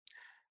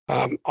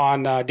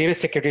on DNS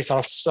security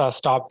sort of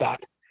stop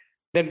that.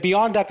 Then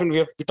beyond that, when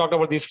we talked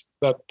about these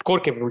core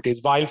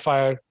capabilities,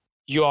 Wildfire,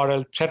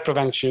 URL, threat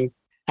prevention,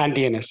 and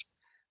DNS.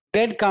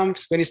 Then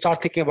comes when you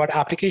start thinking about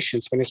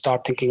applications, when you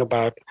start thinking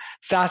about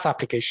SaaS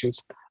applications.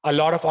 A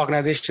lot of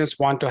organizations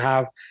want to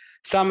have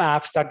some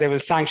apps that they will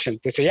sanction.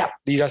 They say, yeah,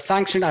 these are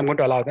sanctioned, I'm going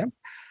to allow them.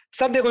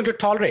 Some they're going to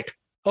tolerate.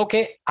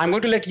 Okay, I'm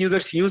going to let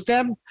users use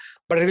them,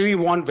 but I really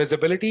want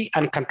visibility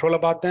and control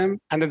about them.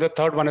 And then the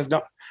third one is,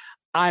 no,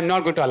 I'm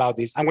not going to allow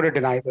these. I'm going to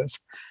deny this.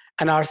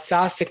 And our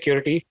SaaS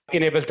security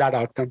enables that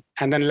outcome.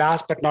 And then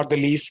last but not the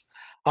least,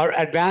 our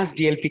advanced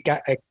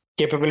DLP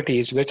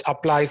capabilities, which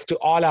applies to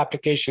all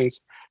applications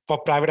for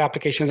private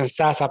applications and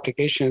SaaS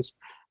applications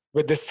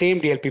with the same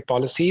DLP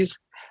policies,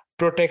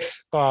 protects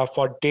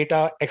for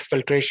data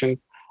exfiltration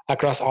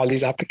across all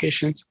these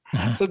applications.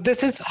 So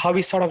this is how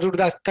we sort of do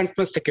that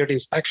continuous security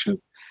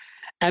inspection.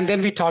 And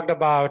then we talked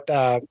about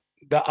the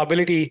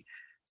ability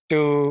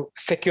to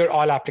secure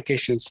all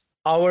applications.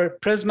 Our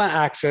Prisma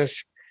Access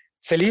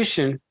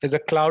solution is a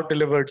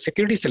cloud-delivered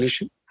security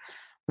solution,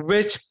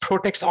 which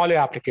protects all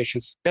your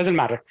applications. Doesn't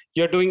matter.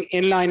 You're doing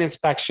inline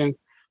inspection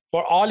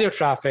for all your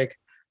traffic.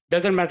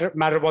 Doesn't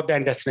matter what the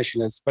end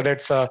destination is, whether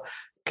it's a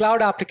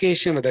cloud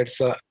application, whether it's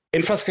an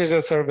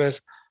infrastructure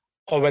service,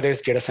 or whether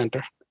it's data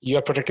center.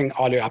 You're protecting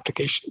all your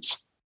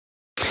applications.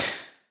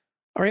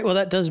 All right. Well,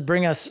 that does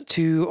bring us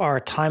to our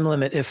time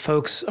limit. If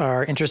folks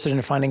are interested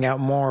in finding out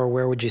more,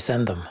 where would you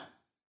send them?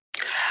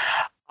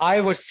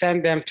 I would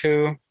send them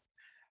to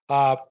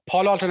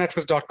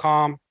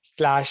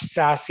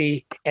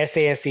paloaltonetworks.com/SASE,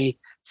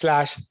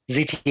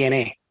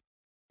 SASE/ZTNA.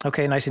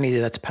 Okay, nice and easy.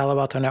 That's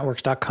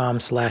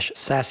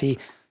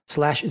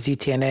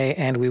paloaltonetworks.com/SASE/ZTNA.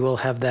 And we will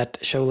have that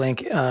show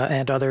link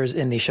and others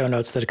in the show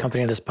notes that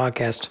accompany this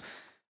podcast.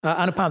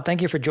 Anupam,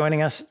 thank you for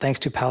joining us. Thanks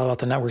to Palo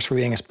Alto Networks for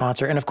being a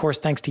sponsor. And of course,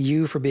 thanks to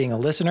you for being a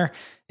listener.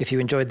 If you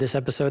enjoyed this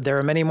episode, there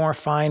are many more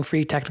fine,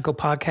 free technical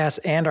podcasts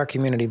and our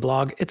community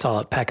blog. It's all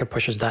at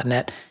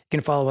packetpushers.net. You can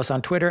follow us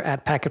on Twitter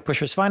at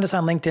packetpushers. Find us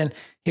on LinkedIn,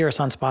 hear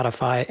us on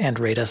Spotify, and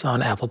rate us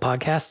on Apple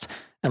Podcasts.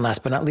 And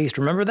last but not least,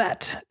 remember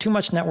that too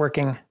much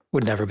networking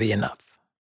would never be enough.